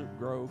worship,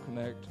 grow,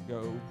 connect,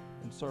 go,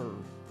 and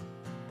serve.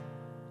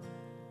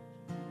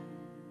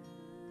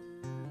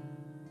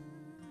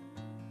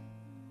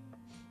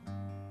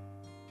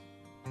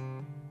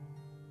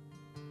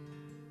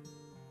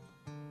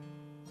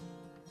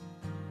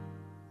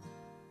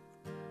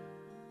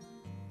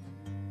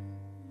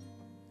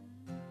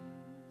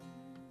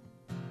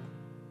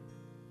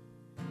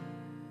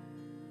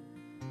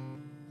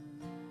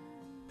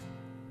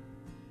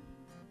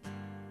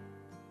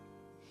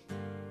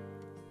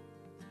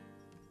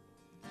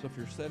 So if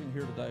you're sitting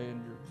here today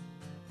and you're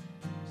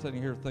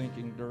sitting here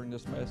thinking during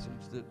this message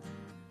that,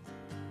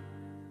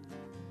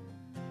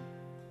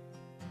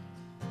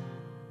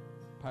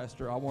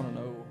 Pastor, I want to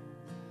know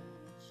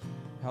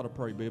how to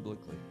pray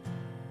biblically.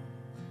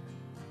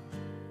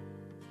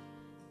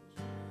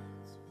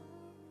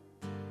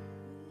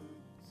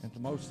 And the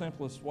most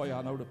simplest way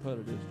I know to put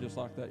it is just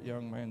like that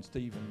young man,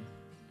 Stephen,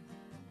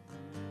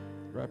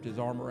 wrapped his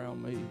arm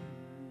around me.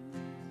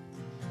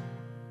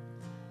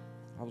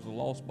 I was a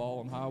lost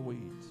ball in high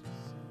weeds.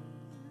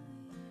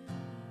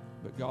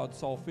 But God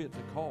saw fit to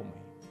call me.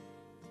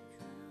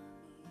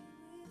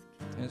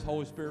 And His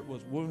Holy Spirit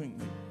was wooing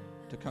me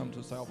to come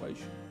to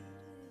salvation.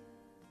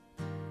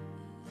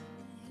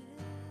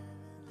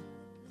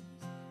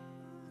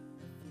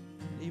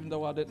 Even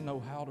though I didn't know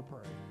how to pray,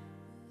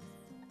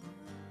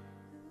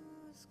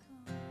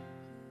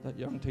 that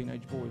young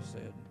teenage boy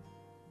said,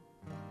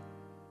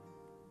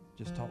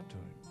 just talk to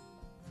Him.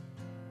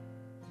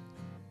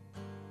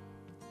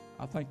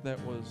 I think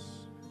that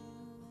was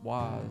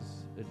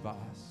wise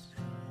advice.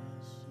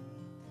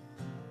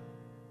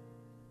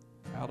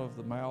 Out of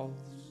the mouths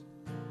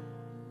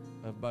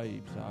of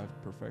babes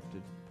I've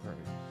perfected praise.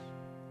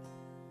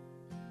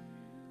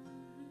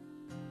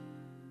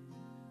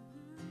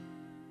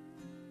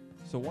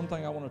 So one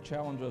thing I want to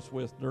challenge us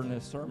with during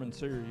this sermon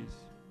series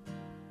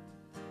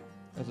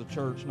as a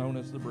church known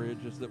as The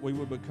Bridge is that we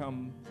would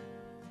become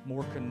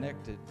more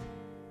connected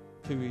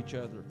to each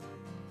other.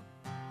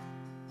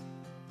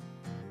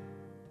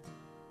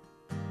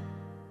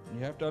 And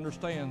you have to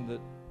understand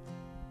that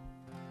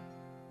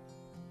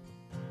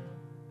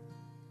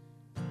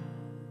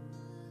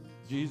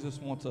Jesus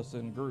wants us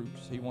in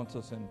groups. He wants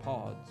us in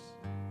pods.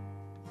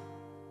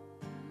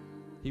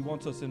 He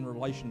wants us in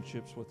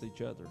relationships with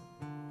each other.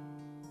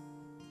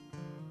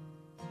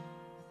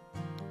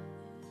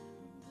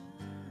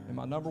 And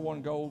my number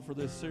one goal for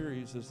this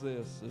series is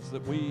this, is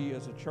that we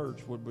as a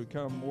church would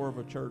become more of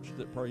a church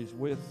that prays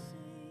with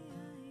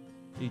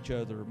each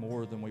other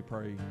more than we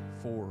pray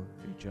for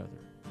each other.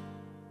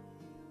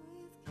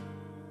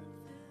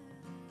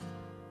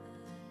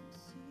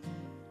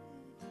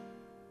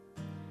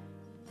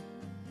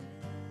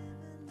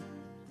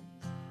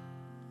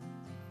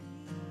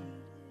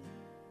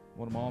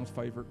 One of Mom's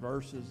favorite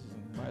verses is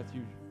in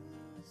Matthew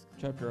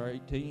chapter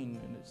 18,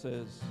 and it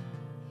says,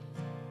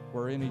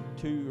 where any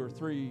 2 or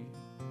 3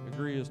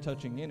 agree as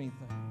touching anything,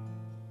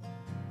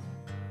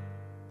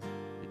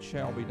 it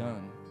shall be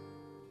done.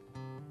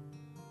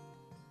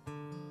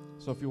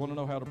 So if you want to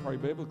know how to pray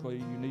biblically,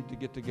 you need to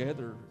get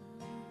together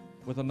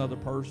with another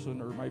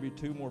person or maybe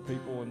 2 more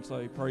people and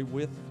say, pray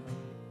with me.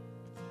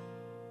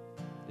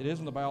 It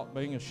isn't about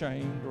being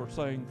ashamed or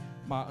saying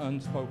my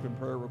unspoken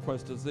prayer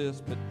request is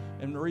this,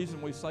 and the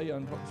reason we say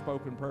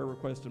unspoken prayer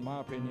request, in my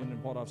opinion,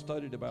 and what I've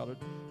studied about it,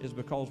 is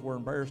because we're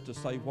embarrassed to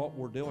say what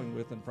we're dealing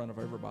with in front of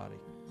everybody.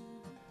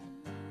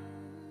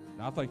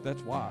 And I think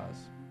that's wise.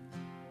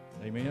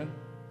 Amen?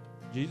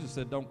 Jesus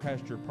said, don't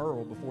cast your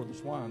pearl before the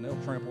swine. They'll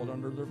trample it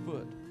under their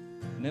foot.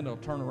 And then they'll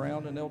turn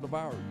around and they'll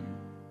devour you.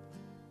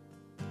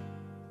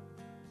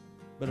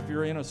 But if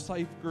you're in a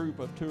safe group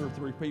of 2 or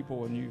 3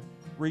 people and you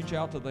reach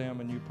out to them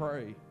and you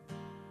pray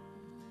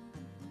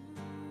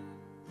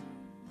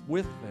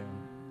with them,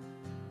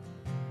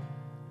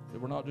 that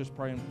we're not just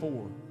praying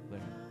for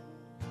them.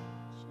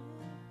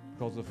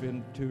 Because if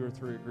in 2 or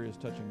 3 agree as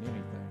touching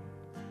anything,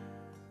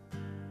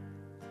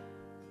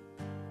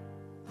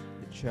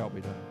 it shall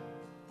be done.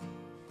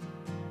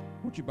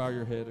 Won't you bow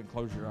your head and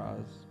close your eyes?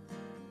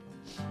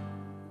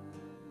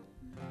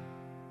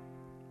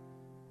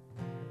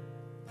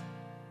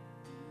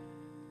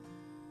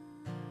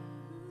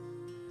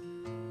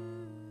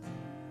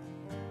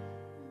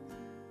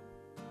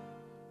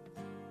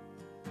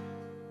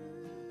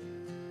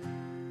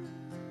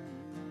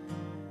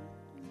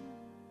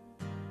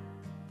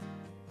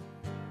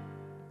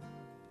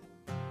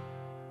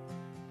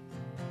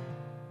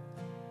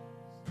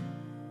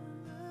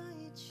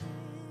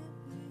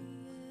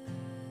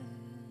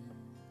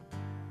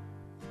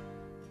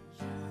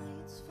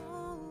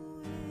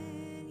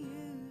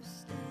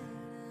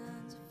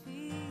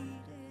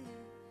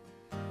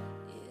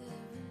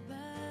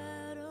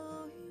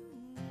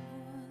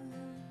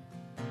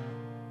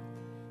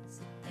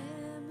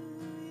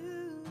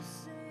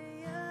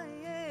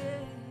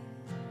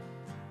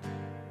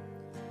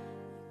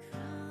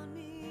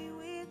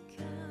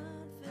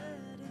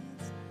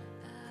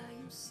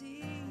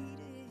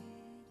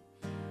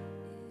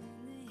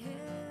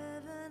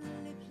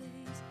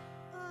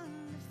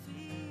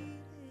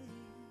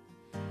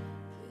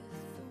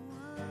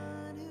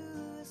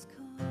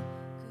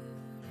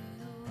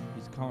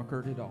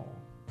 Conquered it all.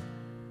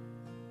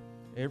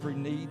 Every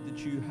need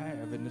that you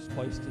have in this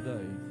place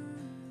today,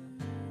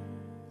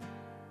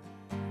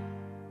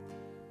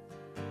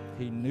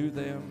 He knew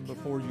them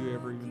before you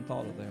ever even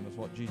thought of them, is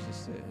what Jesus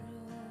said.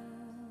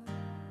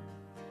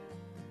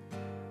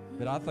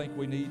 But I think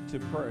we need to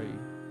pray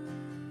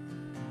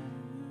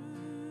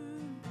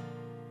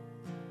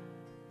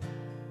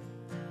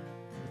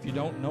if you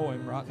don't know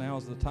Him, right now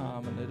is the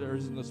time, and there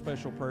isn't a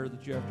special prayer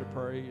that you have to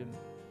pray, and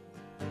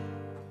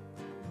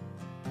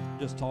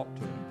just talk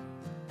to Him.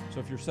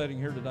 So if you're sitting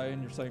here today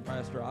and you're saying,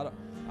 Pastor,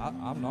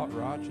 I'm not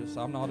righteous.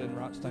 I'm not in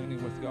right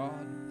standing with God.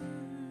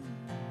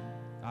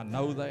 I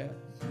know that.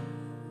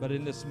 But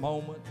in this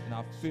moment, and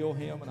I feel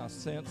Him and I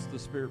sense the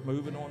Spirit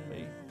moving on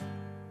me,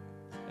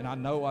 and I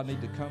know I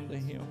need to come to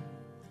Him,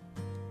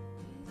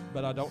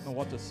 but I don't know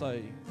what to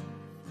say.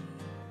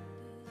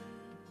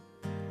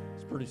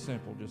 It's pretty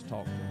simple. Just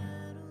talk to Him.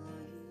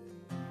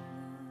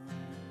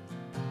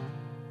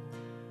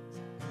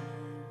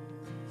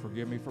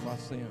 Forgive me for my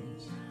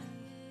sins.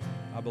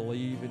 I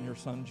believe in your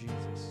Son,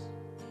 Jesus.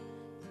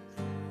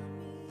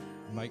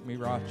 Make me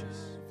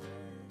righteous.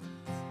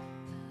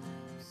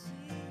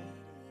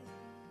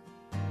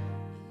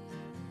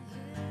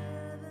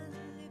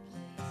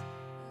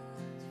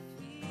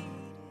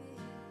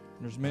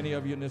 There's many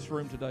of you in this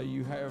room today,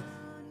 you have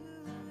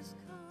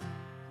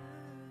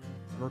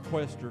a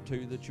request or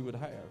two that you would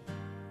have.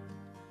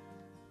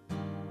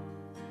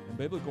 And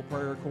biblical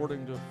prayer,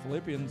 according to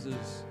Philippians,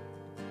 is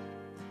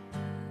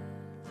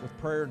with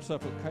prayer and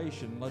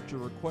supplication, let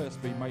your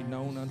request be made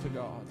known unto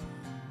God.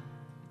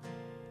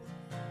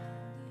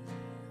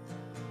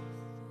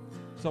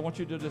 So I want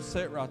you to just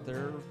sit right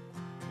there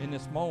in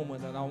this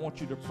moment, and I want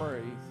you to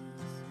pray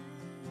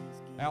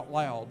out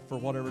loud for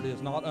whatever it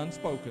is, not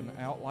unspoken,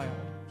 out loud.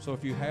 So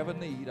if you have a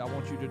need, I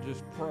want you to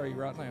just pray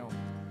right now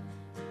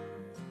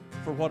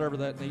for whatever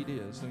that need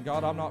is. And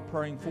God, I'm not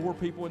praying for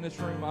people in this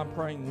room, I'm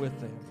praying with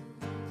them.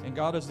 And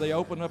God, as they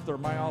open up their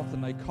mouth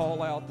and they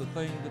call out the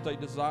thing that they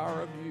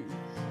desire of you,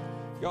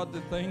 God,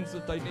 the things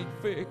that they need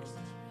fixed,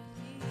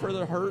 for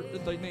the hurt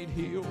that they need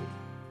healed,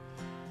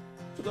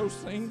 for those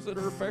things that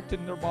are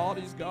affecting their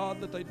bodies,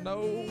 God, that they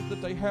know that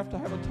they have to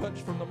have a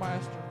touch from the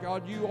Master.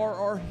 God, you are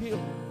our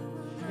healer.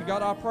 And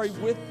God, I pray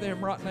with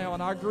them right now,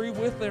 and I agree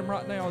with them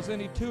right now as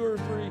any two or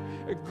three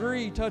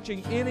agree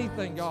touching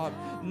anything, God.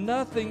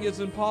 Nothing is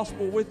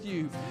impossible with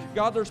you.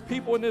 God, there's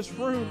people in this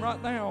room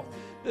right now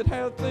that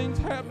have things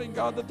happening,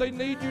 God, that they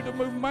need you to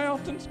move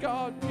mountains,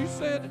 God. You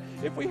said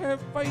if we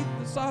have faith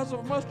the size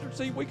of a mustard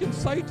seed, we can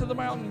say to the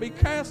mountain, be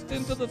cast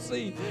into the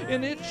sea,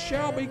 and it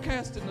shall be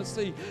cast in the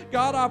sea.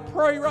 God, I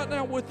pray right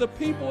now with the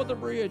people at the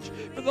bridge,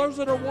 for those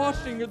that are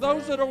watching or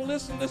those that are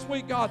listening this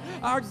week, God,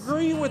 I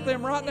agree with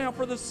them right now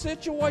for the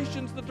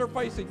situations that they're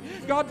facing.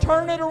 God,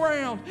 turn it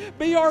around.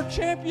 Be our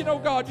champion, oh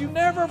God. You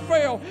never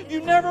fail.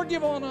 You never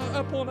give up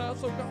on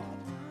us, oh God.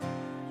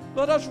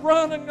 Let us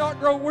run and not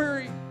grow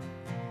weary.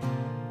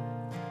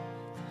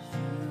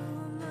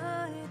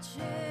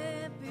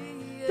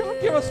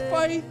 God, give us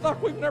faith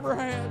like we've never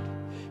had.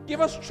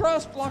 Give us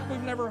trust like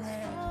we've never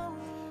had.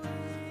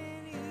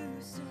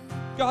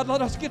 God,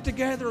 let us get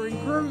together in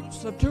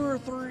groups of 2 or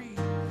 3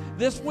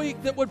 this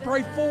week that would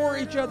pray for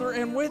each other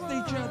and with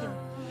each other.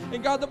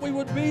 And God, that we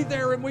would be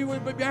there and we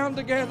would be bound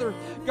together.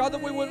 God,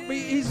 that we wouldn't be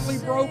easily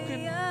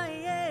broken.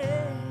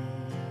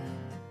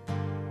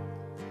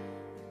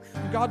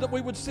 And God, that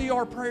we would see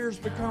our prayers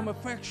become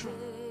effectual.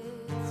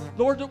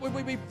 Lord, that we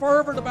would be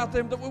fervent about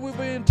them, that we would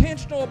be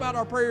intentional about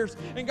our prayers,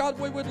 and God,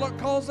 we would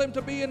cause them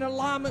to be in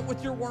alignment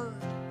with your word.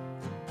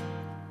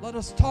 Let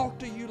us talk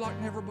to you like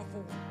never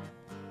before.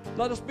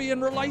 Let us be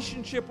in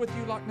relationship with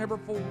you like never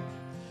before.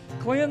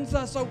 Cleanse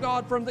us, oh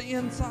God, from the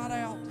inside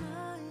out.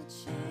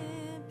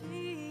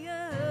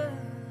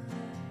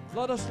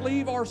 Let us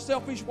leave our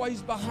selfish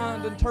ways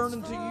behind and turn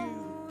into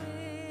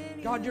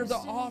you. God, you're the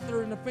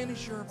author and the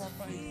finisher of our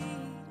faith.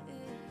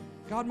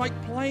 God, make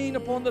plain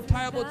upon the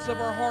tablets of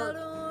our heart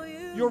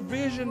your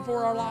vision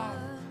for our life.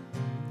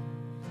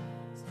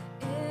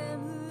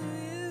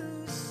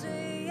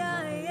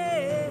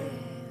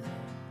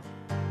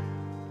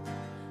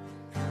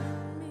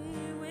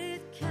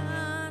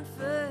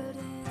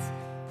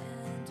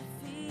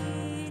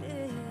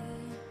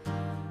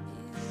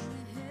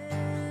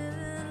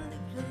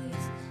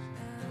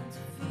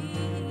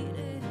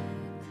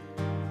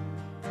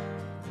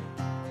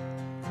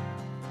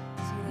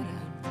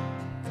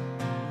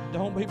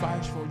 Don't be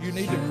bashful. You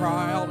need to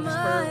cry out and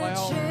spare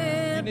loud.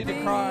 You need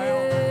to cry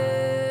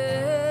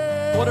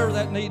out. Whatever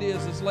that need is,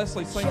 as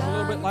Leslie sings a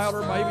little bit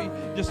louder, maybe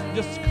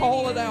just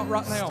call it out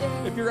right now.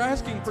 If you're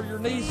asking for your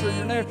niece or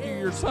your nephew,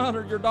 your son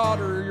or your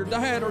daughter or your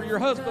dad or your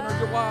husband or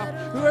your wife,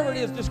 whoever it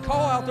is, just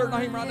call out their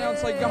name right now and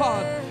say,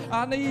 God,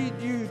 I need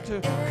you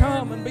to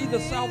come and be the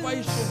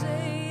salvation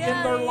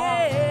in their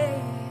life.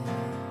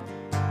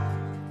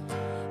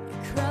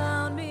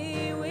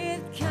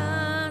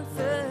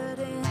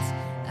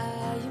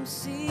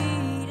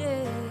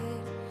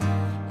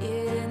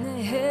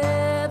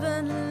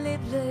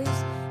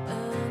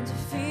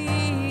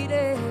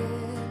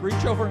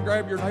 Reach over and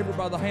grab your neighbor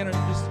by the hand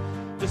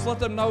and just let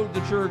them know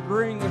that you're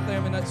agreeing with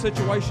them in that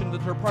situation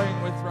that they're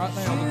praying with right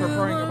now, that they're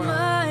praying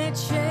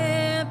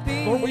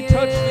about. Lord, we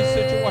touch these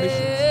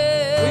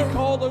situations. We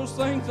call those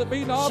things that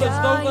be not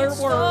as though there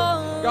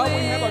were. God,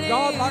 we have a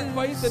God-like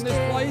faith in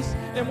this place,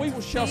 and we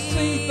shall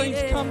see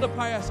things come to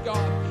pass,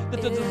 God,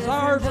 that the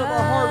desires of our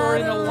heart are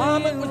in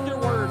alignment with your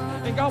word.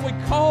 And God, we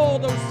call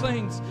those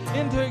things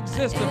into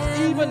existence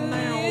even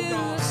now, oh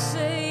God.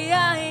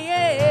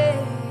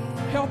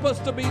 Help us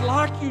to be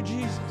like you,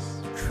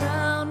 Jesus.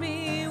 Crown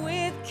me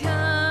with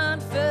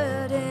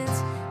confidence.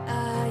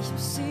 I am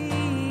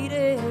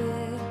seated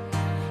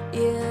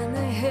in the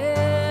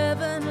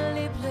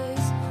heavenly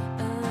place,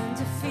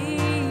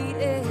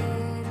 undefeated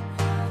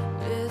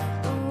with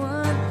the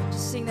one.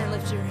 Just sing that,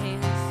 lift your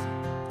hands.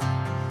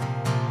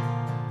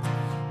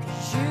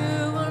 'Cause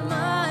you are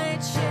my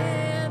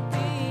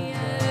champion.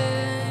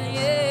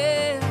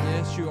 Yeah.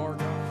 Yes, you are,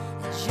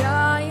 God.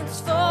 Giants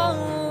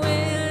fall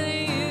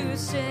when you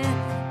stand.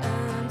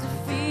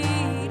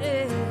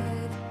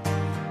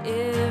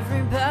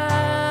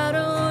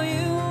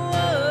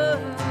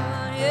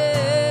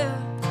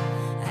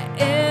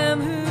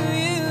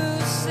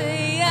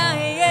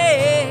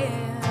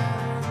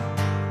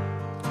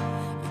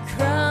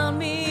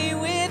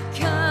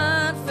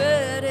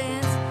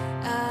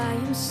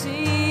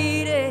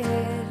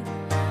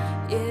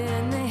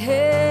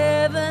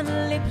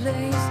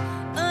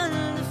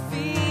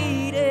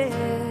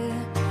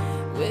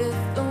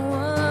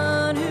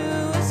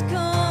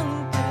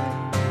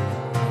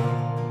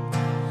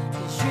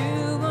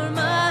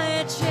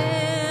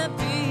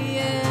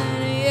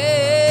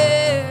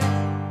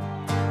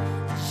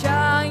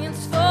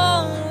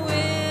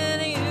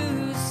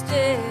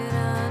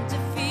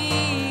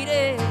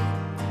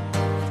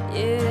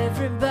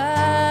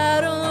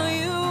 battle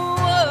you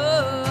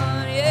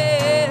won,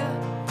 yeah.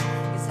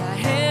 'Cause I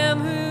am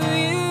who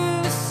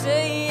you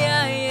say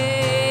I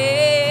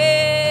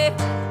am.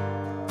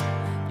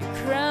 You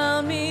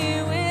crown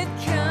me with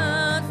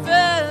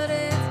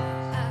confidence.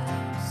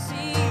 I'm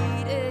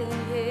seated,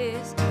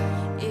 yes,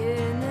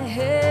 in the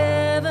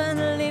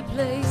heavenly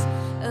place,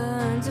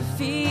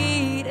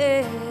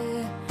 undefeated,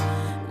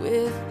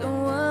 with the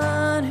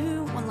one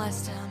who, one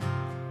last time.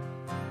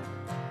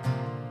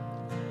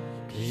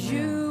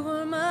 You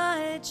were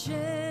my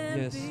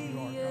champion,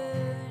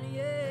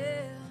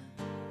 yeah.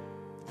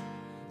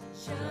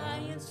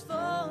 Giants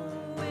fall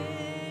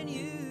when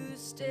you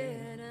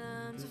stand,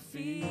 I'm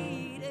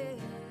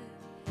defeated.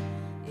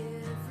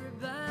 Every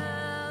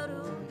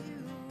battle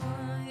you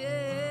won,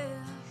 yeah.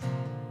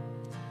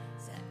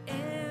 'Cause I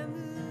am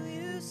who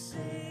you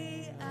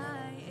say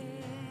I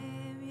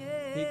am,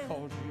 yeah. He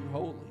calls you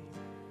holy.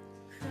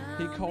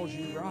 He calls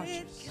you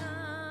righteous.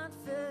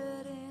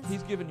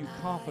 He's given you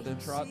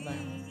confidence right now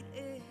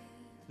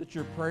that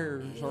your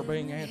prayers are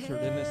being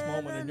answered in this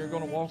moment, and you're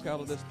going to walk out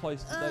of this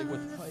place today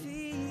with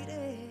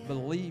faith,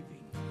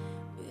 believing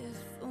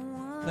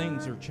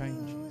things are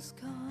changing.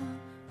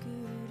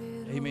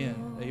 Amen.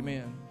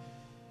 Amen.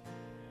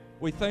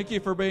 We thank you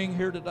for being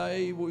here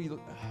today. We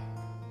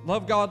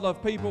love God,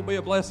 love people. Be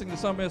a blessing to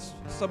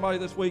somebody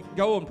this week.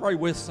 Go and pray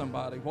with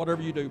somebody.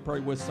 Whatever you do, pray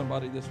with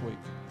somebody this week.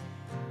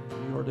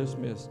 You are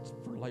dismissed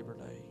for Labor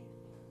Day.